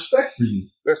 Out of respect for you.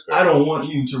 That's fair. I don't want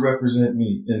you to represent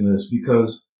me in this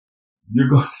because you're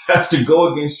going to have to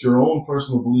go against your own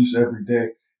personal beliefs every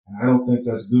day. And I don't think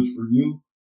that's good for you.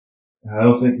 And I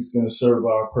don't think it's going to serve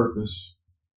our purpose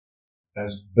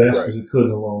as best as it could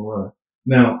in the long run.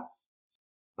 Now,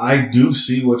 I do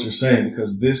see what you're saying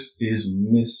because this is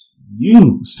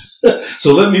misused.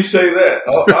 So let me say that.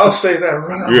 I'll say that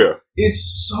right now. Yeah.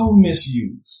 It's so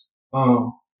misused.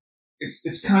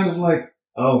 It's kind of like,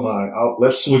 oh my,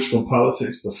 let's switch from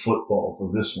politics to football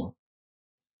for this one.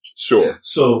 Sure.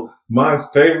 So my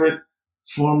favorite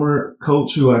former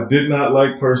coach who I did not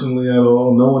like personally at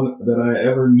all, no one that I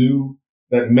ever knew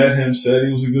that met him said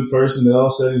he was a good person. They all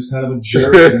said he was kind of a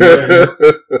jerk.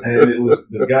 And it was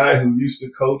the guy who used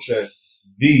to coach at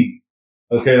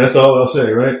okay, that's all I'll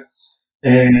say, right?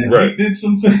 And he did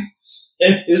some things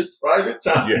in his private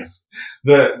time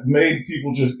that made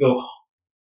people just go, oh,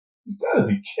 you gotta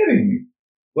be kidding me.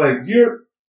 Like you're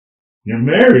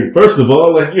married, first of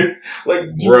all. Like you're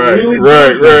really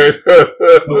right.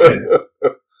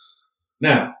 Okay.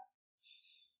 Now,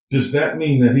 does that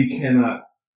mean that he cannot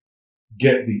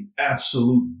get the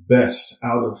absolute best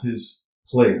out of his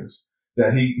players?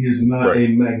 That he is not a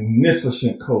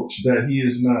magnificent coach? That he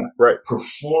is not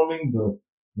performing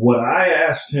what I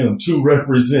asked him to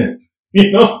represent?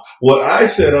 You know, what I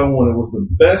said I wanted was the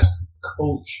best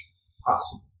coach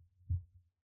possible.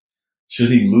 Should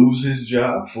he lose his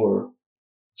job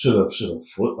should a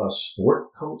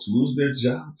sport coach lose their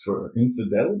job for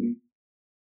infidelity?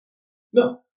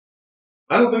 No,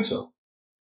 I don't think so.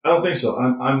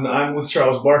 I'm with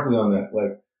Charles Barkley on that.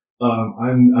 Like,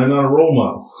 I'm not a role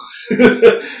model.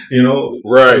 You know?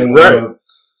 Right.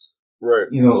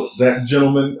 You know, that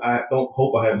gentleman, I don't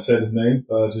hope I haven't said his name,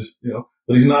 but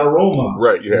he's not a role model.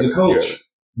 Right. He's a coach.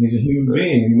 And he's a human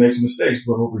being and he makes mistakes.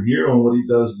 But over here on what he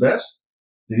does best,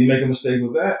 did he make a mistake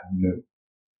with that? No.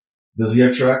 Does he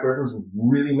have track records with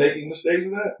really making mistakes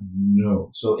with that? No.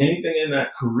 So anything in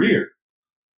that career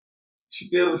should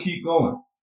be able to keep going.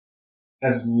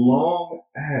 As long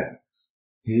as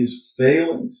his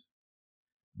failings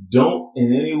don't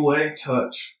in any way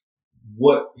touch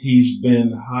what he's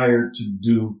been hired to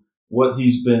do, what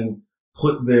he's been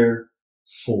put there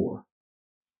for.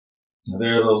 Now,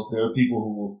 there are people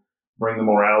who will bring the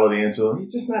morality into,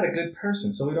 he's just not a good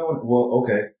person, so we don't, well,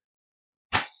 okay.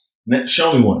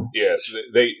 Show me one. Yeah,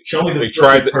 they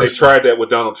tried that with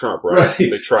Donald Trump, right?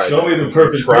 They tried. Show me the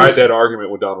perfect. They tried that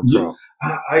argument with Donald Trump.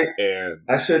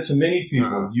 I said to many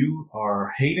people, you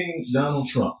are hating Donald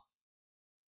Trump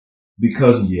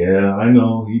because, I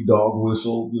know he dog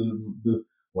whistled the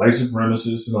white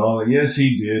supremacists and all that. Yes,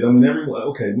 he did. I mean, everyone.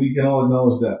 Okay, we can all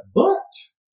acknowledge that, but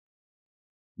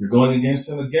you're going against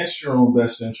him against your own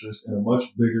best interest in a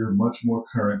much bigger, much more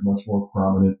current, much more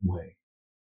prominent way.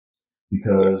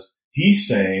 Because he's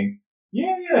saying,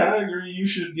 I agree, you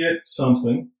should get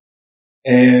something.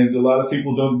 And a lot of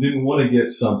people didn't want to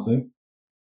get something.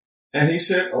 And he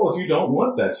said, if you don't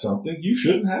want that something, you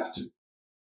shouldn't have to.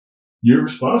 You're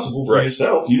responsible for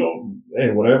yourself. You don't,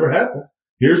 whatever happens,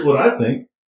 here's what I think.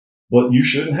 but you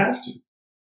shouldn't have to.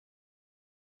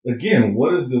 Again,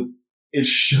 it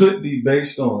should be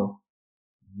based on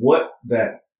what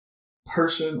that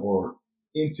person or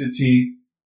entity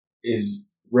is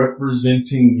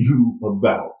representing you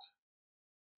about.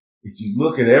 If you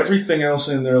look at everything else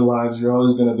in their lives, you're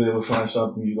always going to be able to find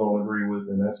something you don't agree with,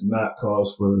 and that's not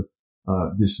cause for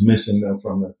dismissing them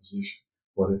from their position.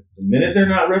 But if the minute they're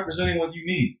not representing what you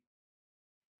need,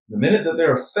 the minute that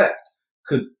their effect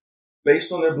could,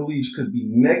 based on their beliefs, could be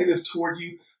negative toward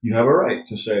you, you have a right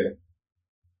to say,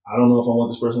 I don't know if I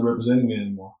want this person representing me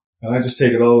anymore. And I just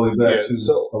take it all the way back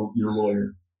to your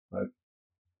lawyer. Like,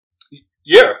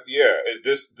 yeah. And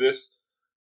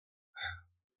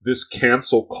this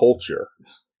cancel culture,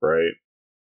 right,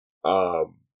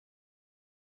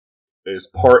 is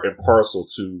part and parcel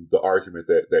to the argument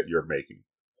that you're making.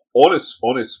 On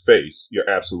its face, you're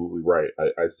absolutely right.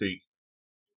 I think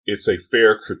it's a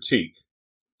fair critique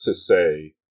to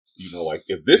say, like,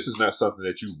 if this is not something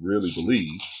that you really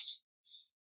believe,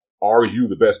 are you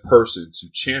the best person to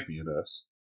champion us?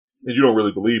 And you don't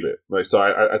really believe it. Like, so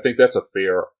I think that's a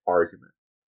fair argument.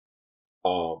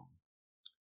 But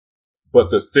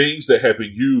the things that have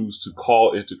been used to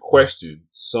call into question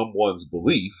someone's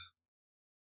belief,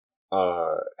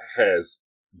 has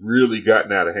really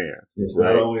gotten out of hand. It's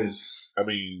right? not always. I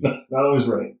mean, not always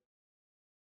right.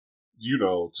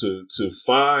 To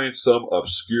find some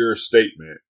obscure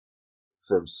statement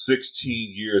from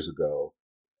 16 years ago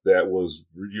that was,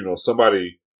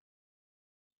 somebody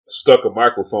stuck a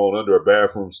microphone under a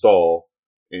bathroom stall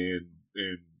and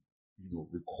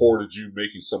recorded you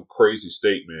making some crazy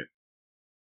statement,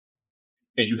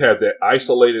 and you have that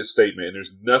isolated statement, and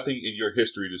there's nothing in your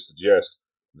history to suggest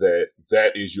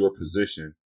that is your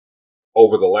position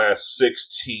over the last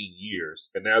 16 years.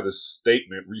 And now this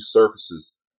statement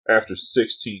resurfaces after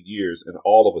 16 years, and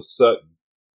all of a sudden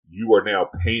you are now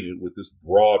painted with this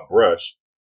broad brush,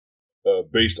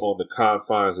 based on the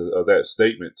confines of that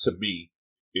statement. To me,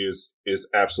 is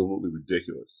absolutely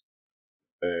ridiculous.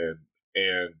 And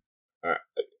I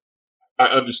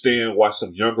understand why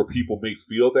some younger people may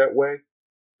feel that way,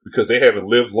 because they haven't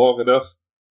lived long enough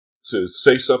to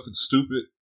say something stupid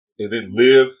and then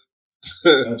live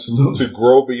to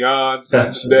grow beyond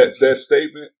that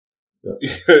statement.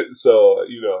 Yeah. So,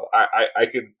 I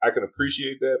can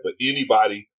appreciate that, but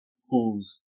anybody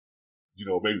who's,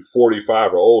 maybe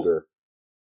 45 or older,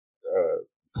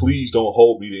 please don't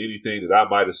hold me to anything that I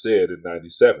might have said in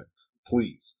 97.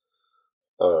 Please.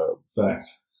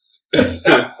 Facts.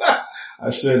 I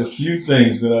said a few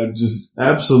things that I just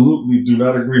absolutely do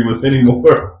not agree with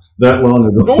anymore that long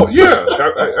ago. No, yeah.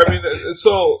 I mean,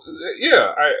 so,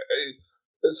 yeah.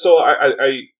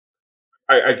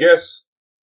 I guess,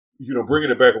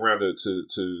 bringing it back around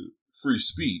to free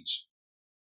speech,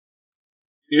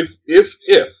 if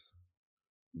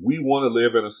we want to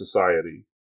live in a society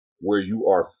where you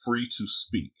are free to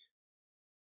speak,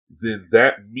 then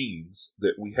that means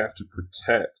that we have to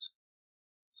protect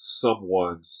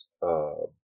someone's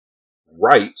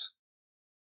right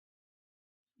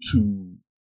to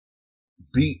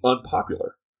be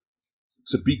unpopular,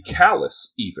 to be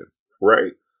callous, even,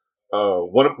 right?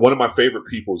 One of my favorite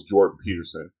people is Jordan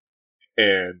Peterson,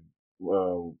 and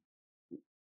one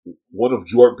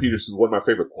of my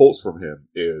favorite quotes from him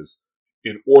is,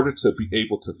 "In order to be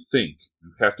able to think,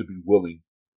 you have to be willing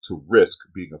to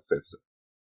risk being offensive."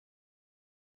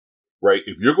 Right?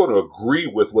 If you're going to agree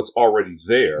with what's already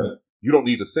there, right, you don't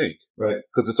need to think, right?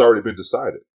 Because it's already been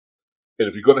decided. And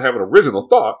if you're going to have an original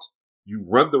thought, you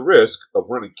run the risk of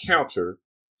running counter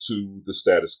to the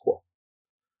status quo.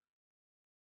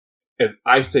 And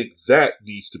I think that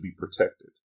needs to be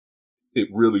protected. It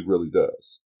really, really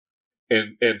does.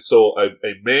 And so a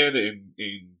man in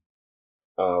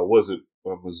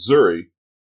Missouri,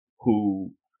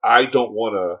 who I don't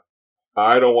want to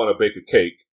bake a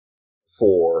cake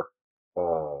for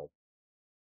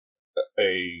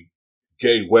a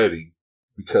gay wedding,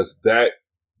 because that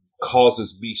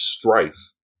causes me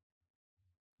strife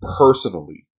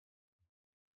personally.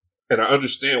 And I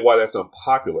understand why that's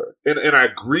unpopular. And I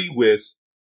agree with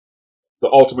the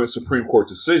ultimate Supreme Court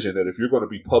decision that if you're going to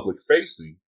be public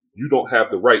facing, you don't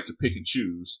have the right to pick and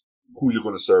choose who you're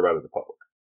going to serve out of the public.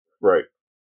 Right.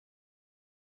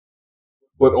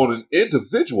 But on an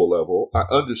individual level, I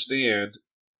understand,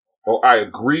 or I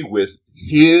agree with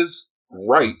his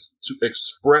right to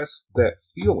express that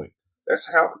feeling.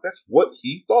 That's what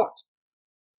he thought.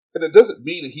 And it doesn't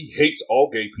mean that he hates all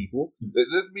gay people. It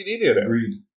doesn't mean any of that.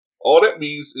 Agreed. All that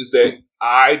means is that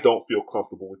I don't feel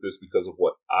comfortable with this because of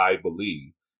what I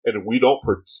believe. And if we don't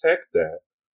protect that,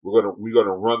 we're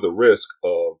gonna run the risk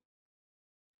of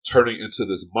turning into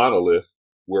this monolith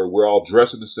where we're all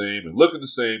dressing the same and looking the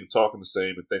same and talking the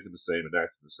same and thinking the same and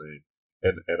acting the same.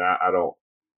 And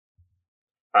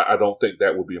I don't think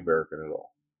that would be American at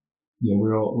all. Yeah,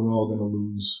 we're all going to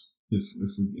lose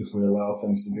if we allow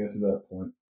things to get to that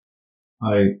point.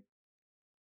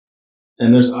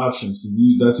 And there's options to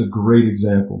use. That's a great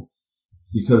example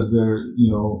because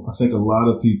I think a lot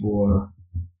of people are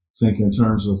thinking in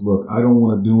terms of, look, I don't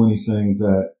want to do anything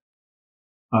that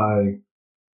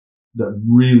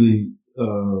really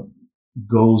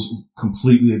goes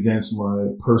completely against my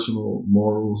personal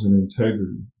morals and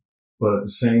integrity. But at the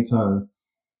same time,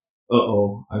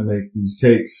 I make these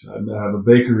cakes. I have a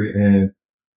bakery and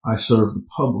I serve the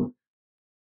public.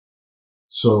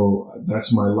 So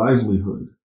that's my livelihood.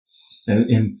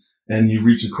 And you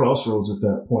reach a crossroads at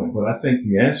that point. But I think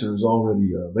the answer is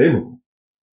already available.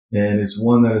 And it's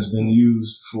one that has been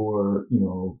used for,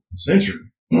 a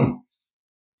century.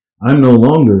 I'm no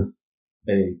longer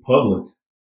a public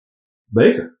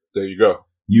baker. There you go.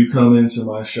 You come into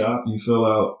my shop, you fill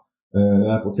out an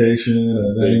application,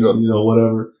 and there you go.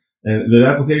 Whatever. And the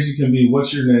application can be,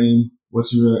 what's your name?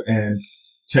 And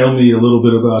tell me a little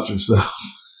bit about yourself.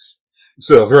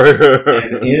 Right.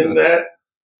 And in that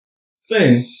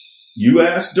thing, you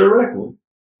ask directly,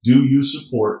 do you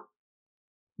support?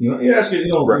 You ask it,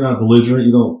 you're not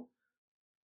belligerent.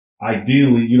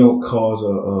 Ideally, you don't cause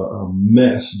a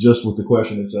mess just with the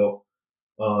question itself.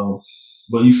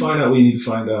 But you find out what you need to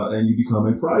find out and you become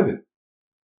a private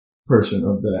person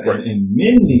of that. Right. And in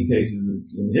many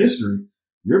cases in history,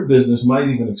 your business might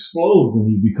even explode when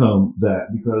you become that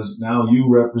because now you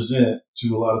represent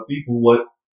to a lot of people what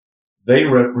they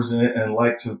represent and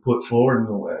like to put forward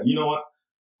in a way. You know what?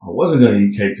 I wasn't going to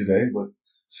eat cake today, but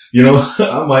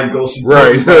I might go some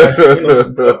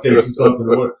some cupcakes or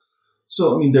something.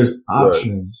 So, there's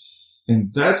options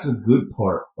and that's a good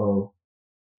part of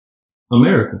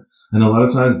America. And a lot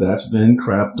of times that's been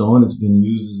crapped on. It's been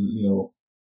used as,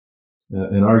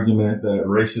 an argument that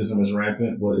racism is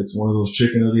rampant, but it's one of those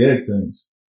chicken or the egg things.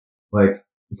 Like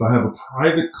if I have a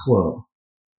private club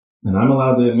and I'm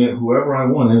allowed to admit whoever I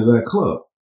want into that club,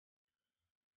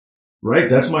 right?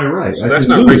 That's my right. So that's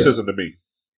not racism to me.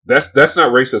 That's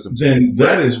not racism. Then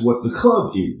that is what the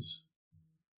club is.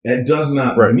 It does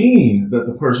not mean that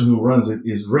the person who runs it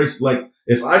is racist. Like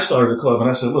if I started a club and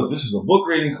I said, look, this is a book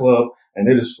reading club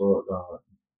and it is for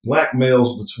black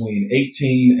males between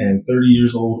 18 and 30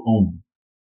 years old only.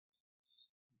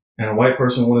 And a white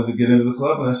person wanted to get into the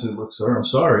club and I said, look, sir, I'm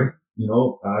sorry.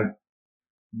 I'll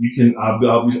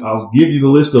give you the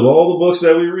list of all the books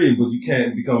that we read, but you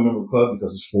can't become a member of the club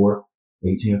because it's for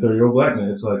 18 or 30 year old black men.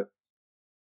 It's like,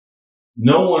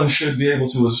 no one should be able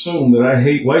to assume that I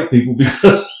hate white people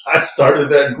because I started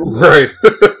that group. Right.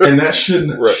 And that should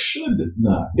not.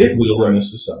 It will in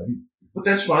this society. But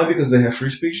that's fine because they have free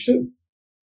speech too.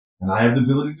 And I have the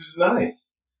ability to deny it.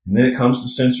 And then it comes to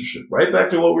censorship. Right back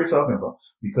to what we were talking about.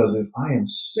 Because if I am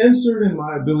censored in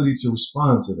my ability to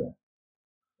respond to that.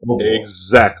 Oh boy.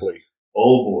 Exactly.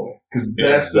 Oh boy. Because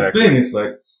that's the thing. It's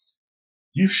like,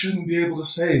 you shouldn't be able to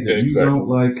say that you don't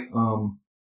like,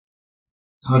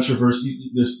 controversy.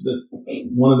 There's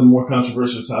one of the more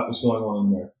controversial topics going on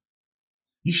in America.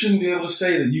 You shouldn't be able to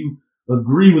say that you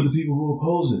agree with the people who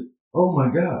oppose it. Oh my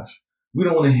gosh. We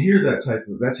don't want to hear that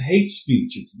that's hate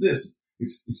speech. It's this.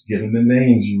 It's giving the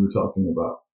names you were talking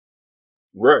about.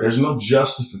 Right. There's no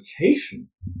justification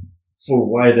for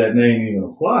why that name even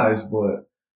applies, but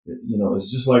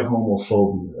it's just like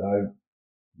homophobia.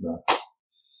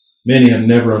 Many have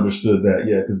never understood that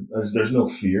yet because there's no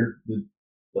fear.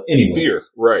 But anyway. Fear.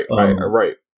 Right.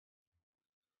 Right.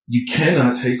 You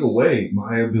cannot take away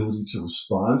my ability to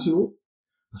respond to it,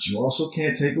 but you also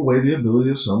can't take away the ability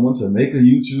of someone to make a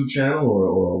YouTube channel or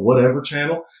a whatever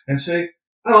channel and say,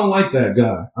 I don't like that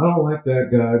guy. I don't like that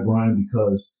guy, Brian,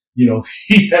 because,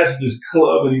 he has this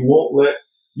club and he won't let,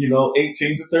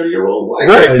 18 to 30 year old white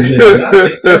guys in. I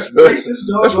think that's racist,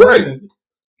 dog. That's right.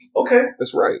 Okay.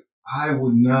 That's right. I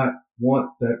would not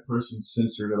want that person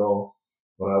censored at all,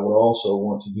 but I would also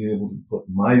want to be able to put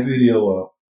my video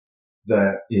up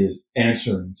that is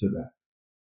answering to that.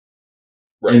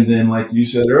 Right. And then, like you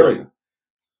said earlier,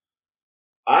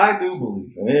 I do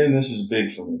believe, and this is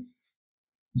big for me,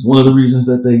 it's one of the reasons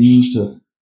that they use to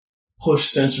push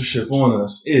censorship on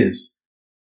us is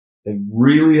they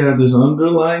really have this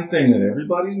underlying thing that they're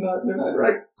not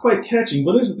right quite catching,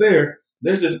 but it's there.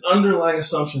 There's this underlying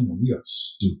assumption that we are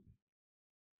stupid.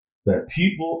 That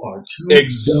people are too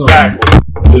dumb.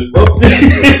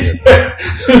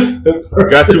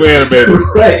 Got too animated.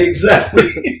 Right, exactly.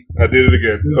 I did it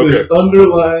again. There's this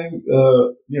underlying,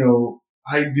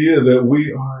 idea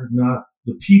that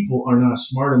the people are not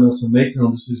smart enough to make their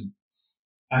own decisions.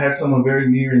 I had someone very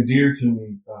near and dear to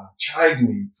me chide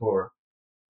me for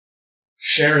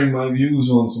sharing my views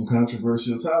on some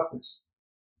controversial topics.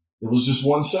 It was just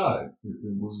one side.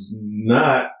 It was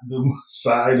not the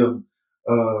side of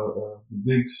the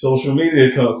big social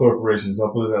media corporations.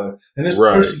 I'll put it that way. And this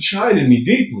person chided me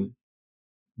deeply,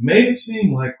 made it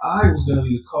seem like I was going to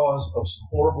be the cause of some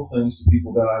horrible things to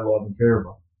people that I love and care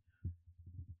about.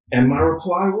 And my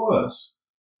reply was,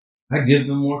 I give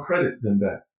them more credit than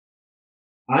that.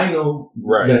 I know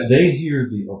that they hear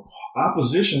the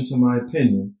opposition to my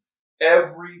opinion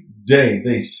every day.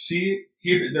 They see it,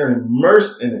 hear it, they're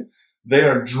immersed in it. They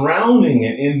are drowning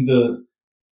in the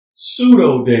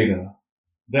pseudo data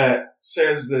that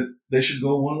says that they should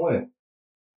go one way.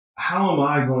 How am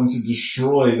I going to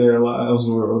destroy their lives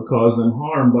or cause them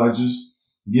harm by just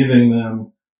giving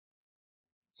them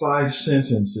 5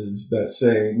 sentences that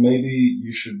say maybe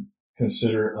you should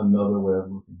consider another way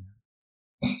of looking at it?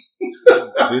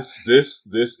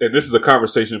 This, and this is a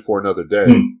conversation for another day,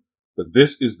 but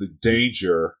this is the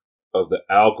danger of the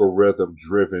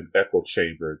algorithm-driven echo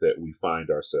chamber that we find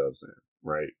ourselves in,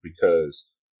 right?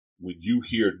 Because when you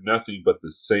hear nothing but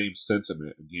the same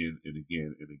sentiment again and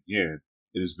again and again,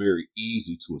 it is very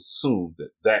easy to assume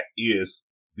that that is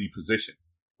the position,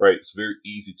 right? It's very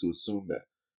easy to assume that.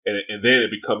 And then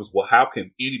it becomes, well, how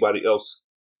can anybody else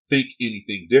think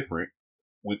anything different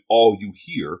when all you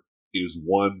hear is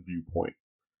one viewpoint?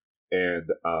 And,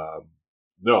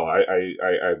 no, I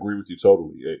agree with you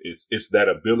totally. It's that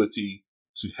ability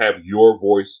to have your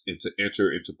voice and to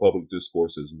enter into public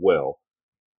discourse as well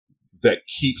that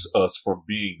keeps us from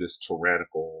being this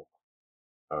tyrannical,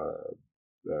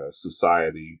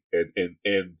 society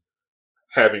and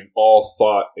having all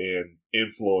thought and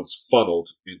influence funneled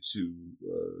into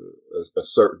a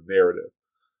certain narrative.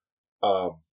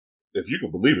 If you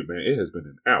can believe it, man, it has been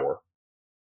an hour.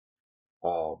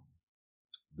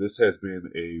 This has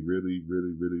been a really,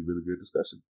 really, really, really good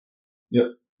discussion.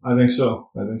 Yep, I think so.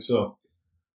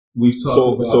 We've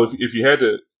talked about. So if you had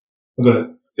to, go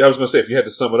ahead. Yeah, I was going to say, if you had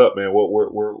to sum it up, man,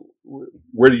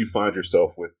 where do you find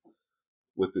yourself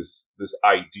with this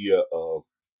idea of,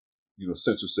 you know,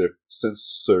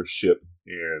 censorship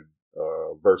and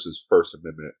versus First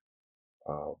Amendment?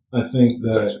 I think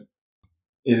that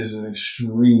it is an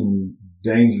extremely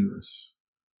dangerous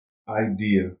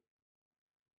idea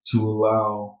to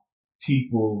allow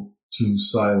people to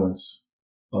silence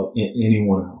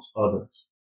anyone else, others.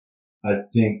 I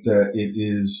think that it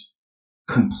is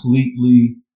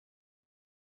completely,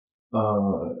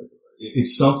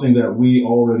 it's something that we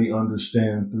already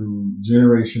understand through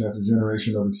generation after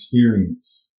generation of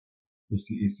experience.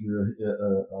 If you're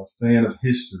a fan of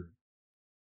history,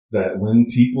 that when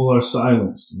people are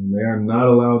silenced, when they are not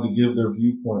allowed to give their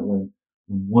viewpoint, when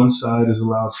one side is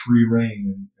allowed free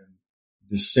reign and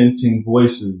dissenting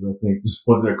voices, I think is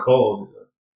what they're called,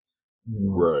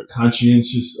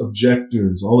 conscientious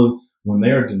objectors, when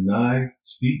they are denied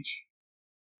speech,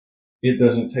 it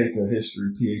doesn't take a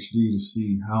history PhD to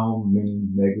see how many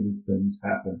negative things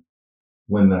happen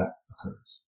when that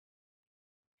occurs.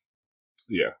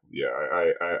 Yeah,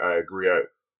 I agree.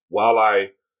 While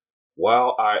I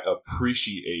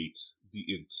appreciate the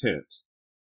intent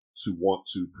to want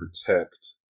to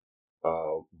protect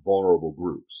vulnerable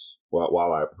groups,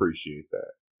 while I appreciate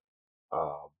that,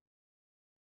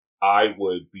 I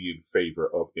would be in favor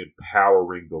of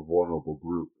empowering the vulnerable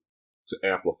group to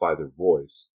amplify their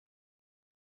voice,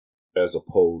 as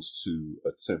opposed to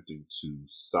attempting to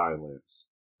silence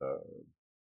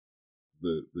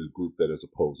the group that is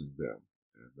opposing them.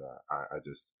 And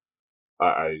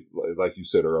I like you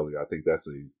said earlier, I think that's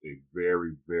a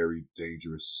very, very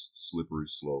dangerous, slippery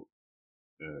slope,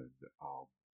 and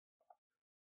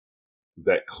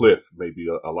that cliff may be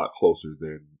a lot closer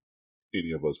than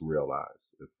any of us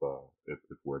realize if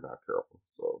we're not careful.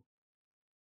 So,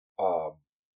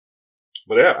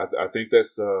 but yeah, I think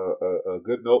that's a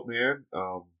good note, man.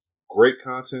 Great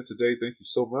content today. Thank you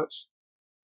so much.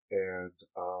 And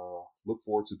look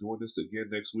forward to doing this again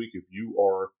next week. If you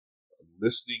are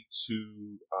listening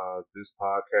to this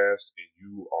podcast and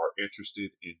you are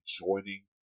interested in joining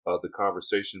the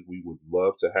conversation, we would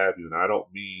love to have you. And I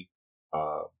don't mean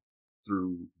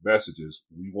through messages.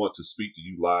 We want to speak to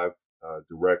you live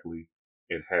directly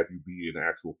and have you be an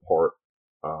actual part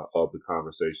of the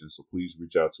conversation. So please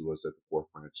reach out to us at the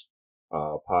Fourth Branch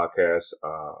Podcast,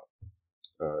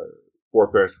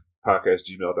 Fourth Branch Podcast,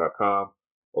 gmail.com,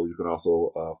 or you can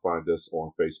also find us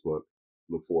on Facebook.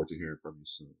 Look forward to hearing from you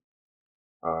soon.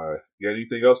 You got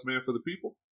anything else, man, for the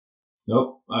people?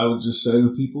 Nope. I would just say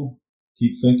to people,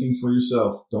 keep thinking for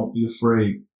yourself. Don't be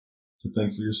afraid to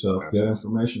think for yourself. Absolutely. Get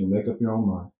information and make up your own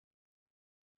mind.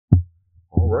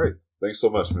 All right. Thanks so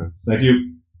much, man. Thank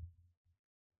you.